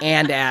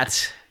and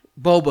at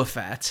Boba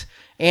Fett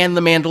and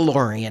the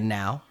Mandalorian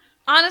now.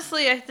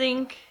 Honestly, I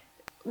think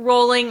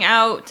rolling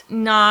out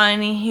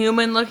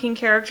non-human looking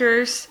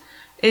characters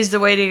is the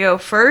way to go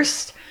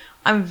first.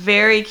 I'm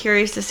very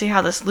curious to see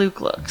how this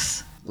Luke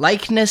looks.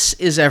 Likeness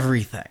is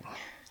everything.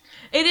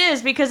 It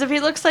is, because if he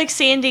looks like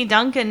Sandy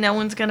Duncan, no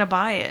one's going to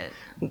buy it.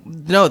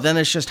 No, then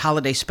it's just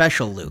holiday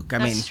special Luke. I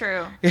mean, That's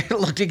true. It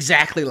looked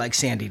exactly like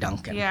Sandy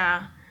Duncan.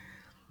 Yeah.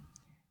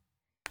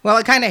 Well,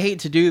 I kind of hate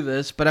to do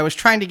this, but I was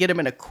trying to get him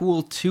in a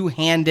cool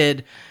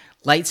two-handed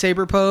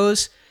lightsaber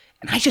pose,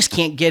 and I just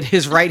can't get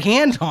his right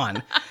hand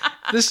on.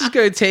 This is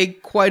going to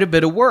take quite a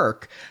bit of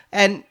work.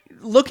 And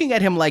looking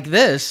at him like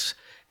this,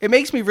 it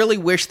makes me really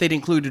wish they'd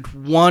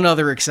included one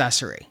other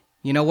accessory.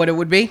 You know what it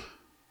would be?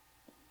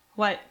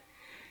 What?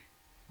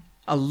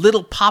 A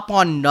little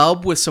pop-on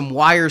nub with some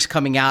wires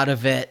coming out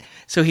of it,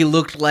 so he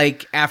looked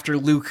like after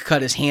Luke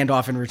cut his hand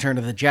off in Return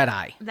of the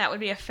Jedi. That would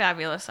be a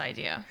fabulous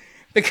idea.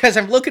 Because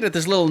I'm looking at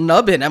this little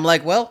nubbin, I'm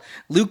like, well,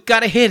 Luke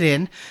got a hit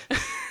in.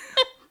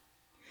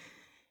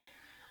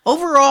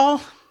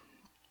 Overall,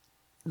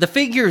 the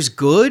figure's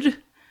good,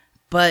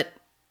 but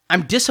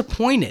I'm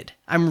disappointed.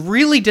 I'm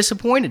really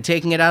disappointed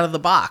taking it out of the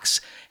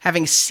box.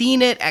 Having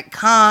seen it at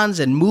cons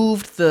and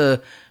moved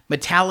the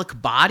metallic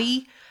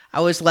body,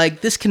 I was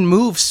like, this can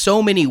move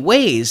so many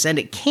ways, and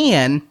it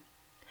can,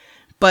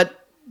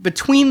 but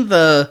between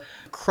the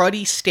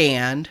cruddy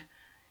stand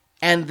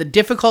and the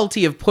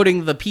difficulty of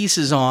putting the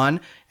pieces on,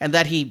 and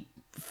that he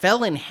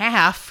fell in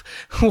half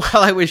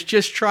while I was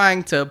just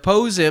trying to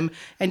pose him,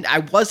 and I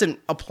wasn't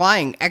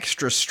applying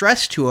extra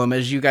stress to him,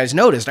 as you guys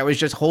noticed. I was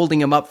just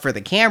holding him up for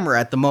the camera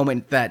at the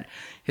moment that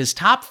his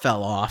top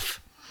fell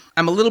off.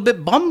 I'm a little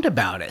bit bummed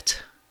about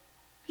it.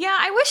 Yeah,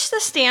 I wish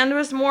the stand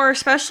was more,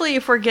 especially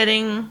if we're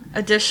getting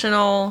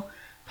additional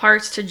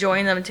parts to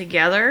join them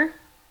together.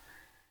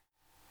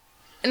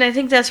 And I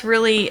think that's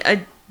really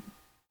a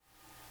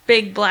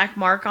big black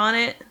mark on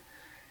it.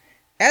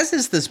 As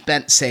is this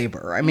bent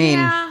saber. I mean...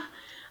 Yeah.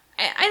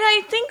 And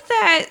I think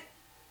that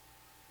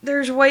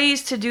there's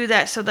ways to do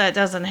that so that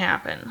doesn't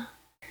happen.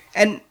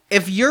 And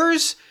if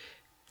yours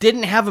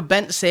didn't have a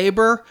bent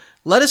saber,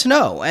 let us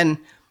know. And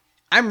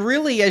I'm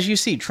really, as you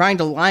see, trying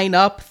to line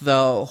up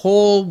the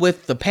hole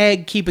with the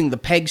peg, keeping the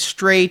peg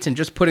straight and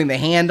just putting the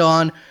hand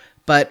on.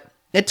 But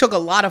it took a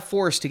lot of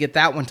force to get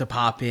that one to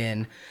pop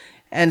in.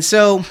 And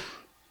so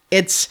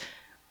it's,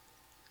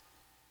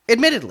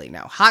 admittedly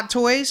now, Hot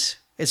Toys,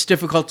 it's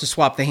difficult to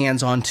swap the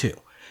hands on too.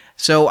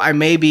 So I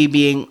may be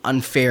being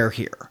unfair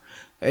here.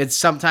 It's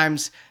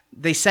sometimes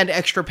they send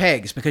extra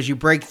pegs because you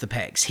break the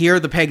pegs. Here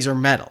the pegs are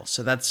metal,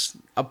 so that's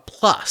a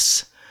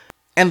plus.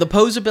 And the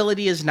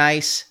posability is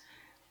nice.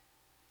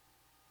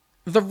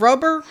 The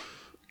rubber,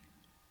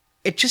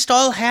 it just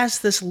all has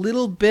this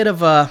little bit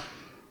of a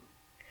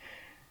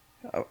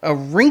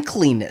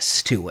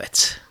wrinkliness to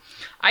it.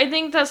 I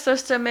think that's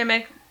just to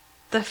mimic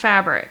the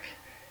fabric.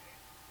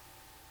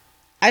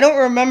 I don't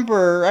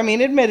remember, I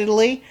mean,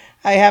 admittedly,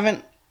 I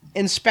haven't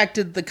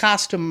inspected the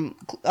costume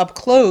up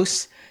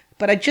close,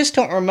 but I just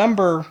don't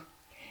remember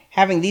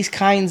having these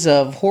kinds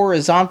of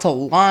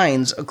horizontal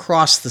lines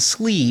across the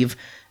sleeve.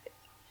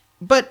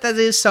 But that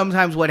is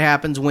sometimes what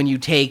happens when you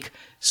take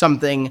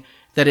something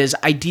that is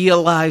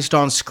idealized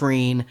on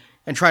screen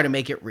and try to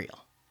make it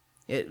real.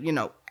 It, you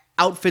know,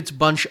 outfits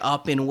bunch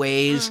up in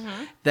ways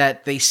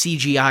that they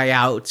CGI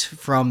out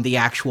from the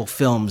actual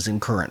films in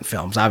current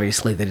films.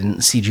 Obviously, they didn't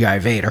CGI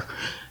Vader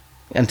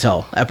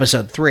until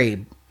Episode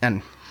 3,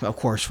 and of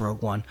course,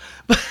 Rogue One.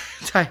 But,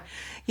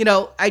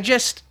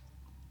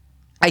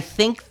 I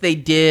think they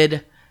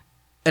did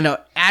an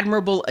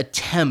admirable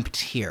attempt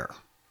here.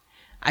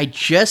 I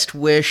just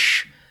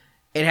wish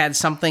it had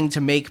something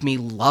to make me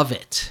love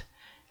it.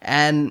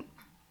 And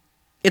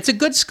it's a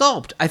good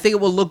sculpt. I think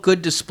it will look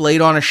good displayed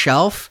on a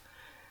shelf.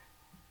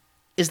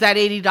 Is that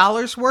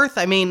 $80 worth?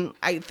 I mean,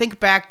 I think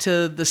back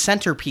to the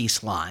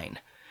Centerpiece line.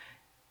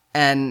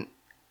 And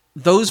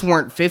those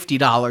weren't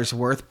 $50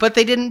 worth, but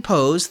they didn't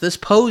pose. This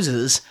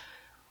poses.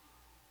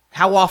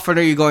 How often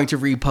are you going to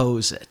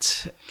repose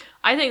it?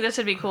 I think this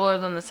would be cooler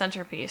than the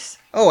Centerpiece.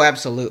 Oh,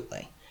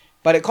 absolutely.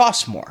 But it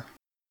costs more.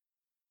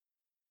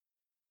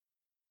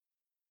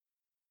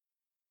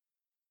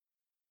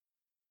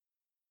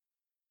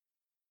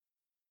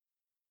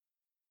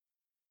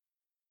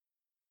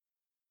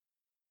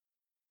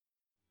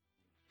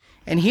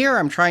 And here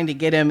I'm trying to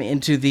get him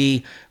into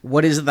the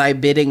 "what is thy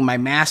bidding, my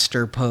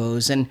master"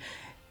 pose, and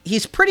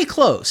he's pretty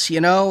close, you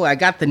know? I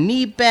got the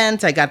knee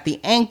bent, I got the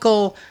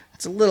ankle,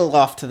 it's a little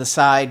off to the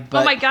side,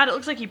 but... Oh my god, it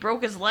looks like he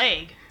broke his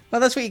leg. Well,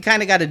 that's what you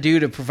kind of got to do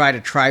to provide a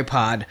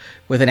tripod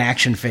with an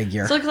action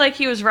figure. It looked like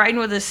he was riding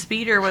with his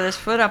speeder with his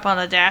foot up on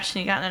the dash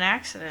and he got in an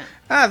accident.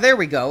 Ah, there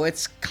we go.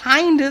 It's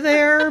kind of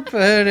there,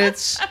 but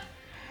it's,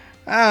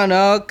 I don't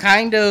know,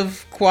 kind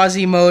of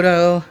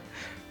Quasimodo.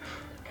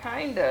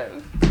 Kind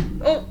of.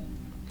 Oh,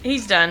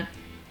 he's done.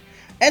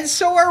 And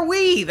so are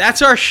we.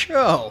 That's our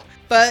show.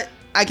 But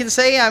I can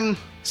say I'm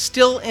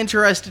still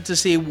interested to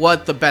see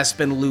what the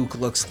Bespin Luke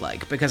looks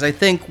like, because I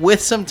think with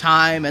some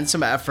time and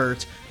some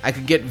effort, I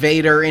could get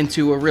Vader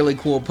into a really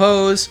cool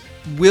pose.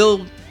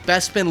 Will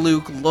Bespin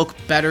Luke look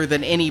better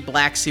than any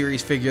Black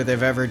Series figure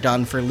they've ever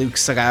done for Luke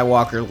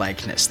Skywalker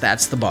likeness?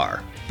 That's the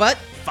bar. But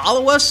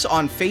follow us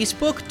on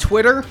Facebook,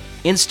 Twitter,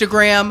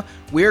 Instagram.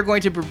 We're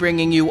going to be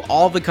bringing you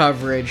all the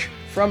coverage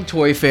from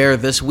Toy Fair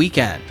this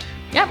weekend.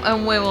 Yep,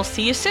 and we will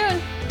see you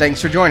soon. Thanks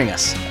for joining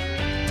us.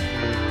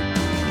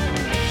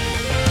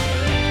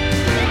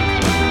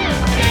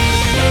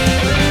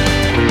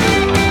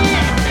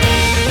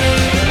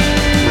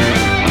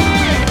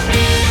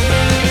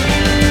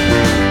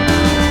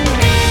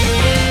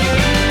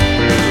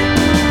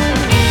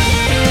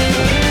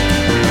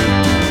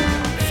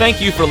 Thank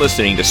you for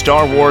listening to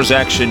Star Wars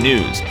Action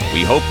News.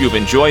 We hope you've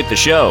enjoyed the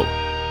show.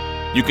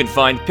 You can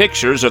find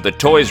pictures of the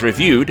toys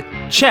reviewed,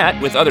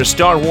 chat with other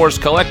Star Wars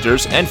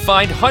collectors, and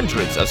find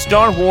hundreds of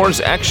Star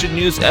Wars Action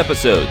News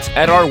episodes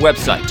at our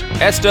website,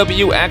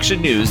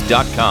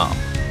 swactionnews.com.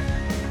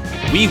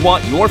 We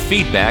want your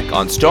feedback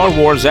on Star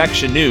Wars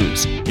Action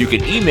News. You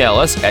can email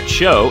us at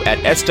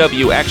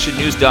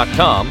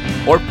show@swactionnews.com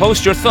or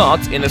post your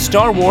thoughts in the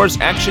Star Wars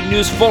Action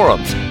News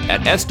forums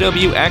at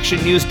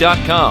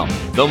swactionnews.com,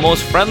 the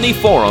most friendly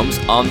forums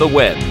on the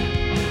web.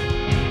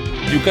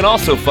 You can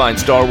also find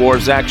Star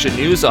Wars Action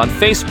News on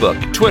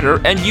Facebook, Twitter,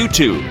 and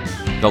YouTube.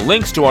 The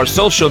links to our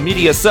social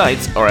media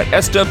sites are at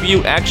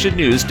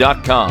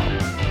swactionnews.com.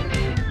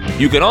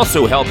 You can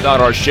also help out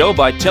our show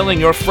by telling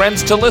your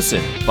friends to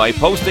listen by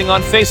posting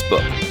on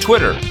Facebook,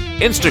 Twitter,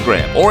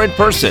 Instagram, or in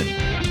person.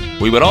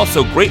 We would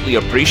also greatly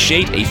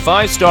appreciate a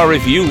 5-star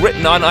review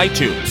written on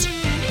iTunes.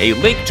 A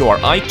link to our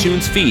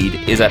iTunes feed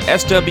is at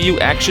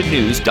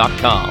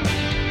swactionnews.com.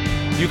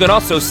 You can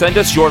also send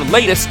us your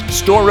latest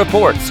store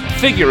reports,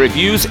 figure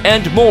reviews,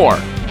 and more.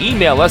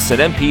 Email us at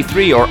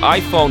MP3 or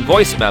iPhone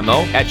voice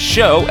memo at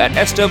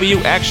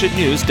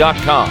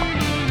show@swactionnews.com.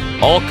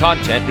 All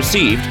content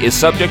received is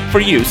subject for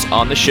use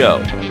on the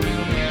show.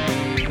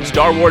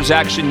 Star Wars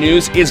Action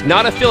News is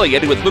not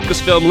affiliated with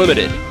Lucasfilm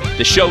Limited.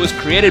 The show is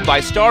created by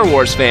Star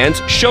Wars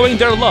fans showing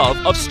their love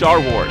of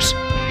Star Wars.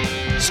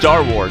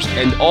 Star Wars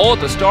and all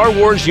the Star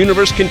Wars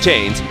universe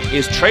contains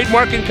is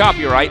trademark and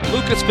copyright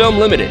Lucasfilm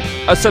Limited,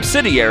 a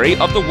subsidiary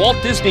of the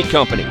Walt Disney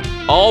Company.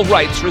 All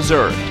rights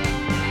reserved.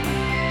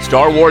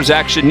 Star Wars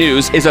Action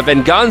News is a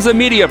Venganza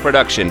Media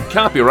production,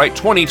 copyright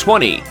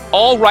 2020.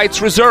 All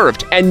rights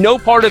reserved, and no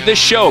part of this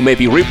show may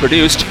be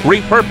reproduced,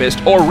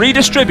 repurposed, or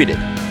redistributed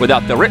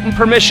without the written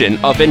permission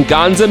of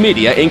Venganza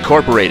Media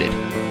Incorporated.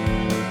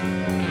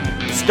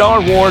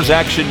 Star Wars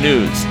Action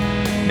News.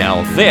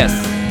 Now this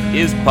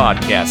is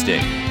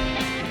podcasting.